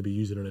horse you want to be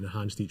using in an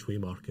enhanced each way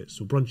market.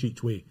 So Brunch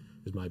each way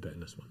is my bet in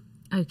this one.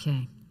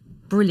 Okay,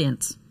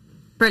 brilliant.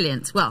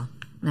 Brilliant. Well,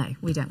 no,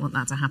 we don't want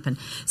that to happen.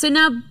 So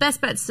now,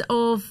 best bets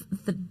of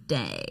the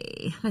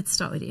day. Let's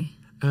start with you.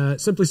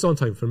 Simply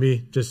Sondheim for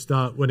me, just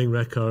that winning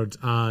record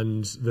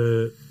and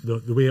the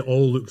way it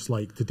all looks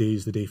like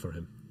today's the day for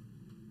him.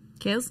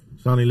 Keels?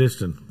 Sonny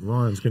Liston.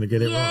 Ryan's going to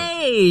get it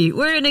right. Yay!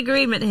 We're in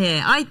agreement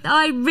here.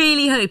 I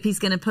really hope he's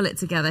going to pull it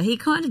together. He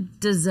kind of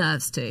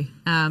deserves to.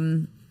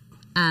 And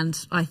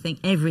I think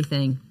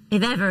everything,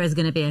 if ever is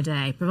going to be a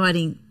day,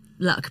 providing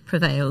luck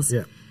prevails,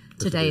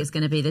 today is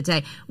going to be the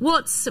day.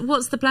 What's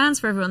the plans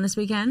for everyone this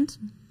weekend?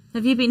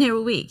 Have you been here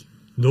all week?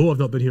 No, I've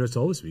not been here at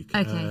all this week.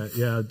 Okay.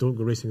 Yeah, I don't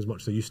go racing as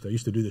much as I used to. I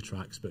used to do the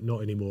tracks, but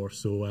not anymore.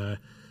 So I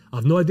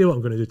have no idea what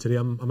I'm going to do today.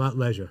 I'm at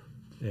leisure.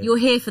 You're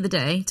here for the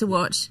day to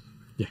watch?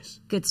 Yes.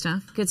 Good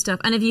stuff, good stuff.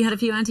 And have you had a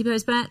few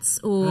anti-post bets,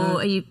 or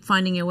are you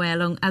finding your way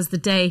along as the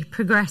day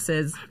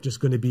progresses?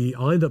 Just going to be,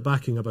 I'll end up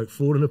backing about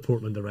 4 in a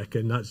Portland, I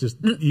reckon. That's just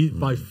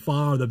by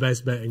far the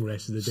best betting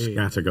rest of the day.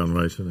 Scattergun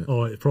race, isn't it?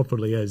 Oh, it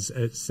properly is.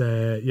 It's but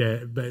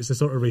it's the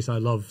sort of race I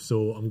love,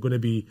 so I'm going to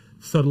be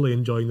thoroughly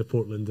enjoying the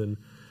Portland, and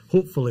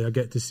hopefully I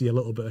get to see a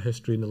little bit of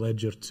history in the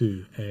Leger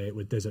too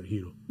with Desert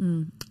Hero.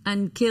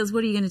 And Keels,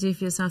 what are you going to do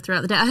for yourself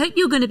throughout the day? I hope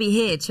you're going to be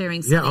here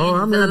cheering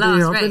I'm for the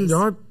last race.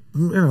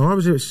 I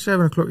was here at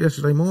 7 o'clock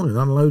yesterday morning,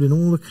 unloading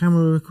all the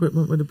camera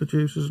equipment with the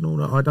producers and all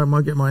that. I don't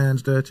mind getting my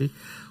hands dirty.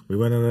 We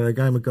went on a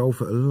game of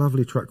golf at a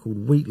lovely track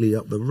called Wheatley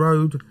up the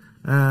road.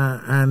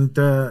 And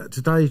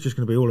today is just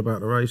going to be all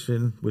about the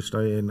racing. We're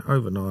staying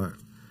overnight.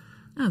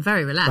 Oh,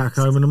 very relaxed. Back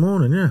home in the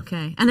morning, yeah.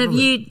 Okay. And have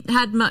you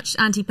had much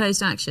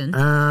anti-post action?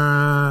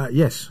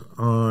 Yes.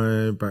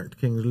 I backed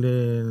Kings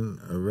Lynn,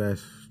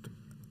 Arrest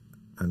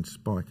and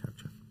Spy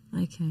Catcher.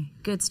 Okay,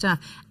 good stuff.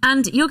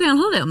 And you're going on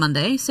holiday on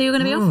Monday, so you're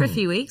going to be off for a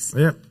few weeks.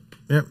 Yep.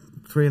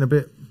 3 and a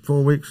bit,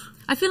 4 weeks.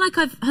 I feel like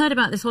I've heard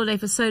about this holiday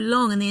for so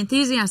long, and the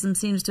enthusiasm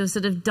seems to have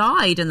sort of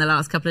died in the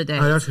last couple of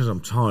days. Oh, that's because I'm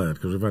tired,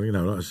 because we've had,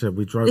 like I said,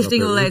 we drove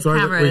lifting up all those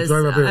cameras.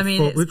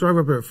 We drove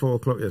up at 4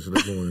 o'clock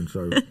yesterday morning,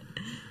 so...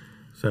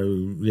 So,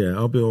 yeah,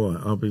 I'll be all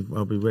right.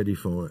 I'll be ready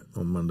for it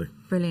on Monday.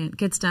 Brilliant.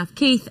 Good stuff.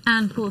 Keith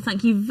and Paul,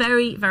 thank you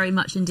very, very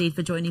much indeed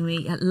for joining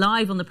me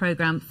live on the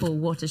programme for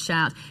What a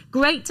Shout.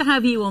 Great to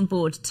have you on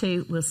board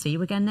too. We'll see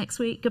you again next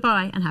week.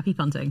 Goodbye and happy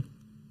punting.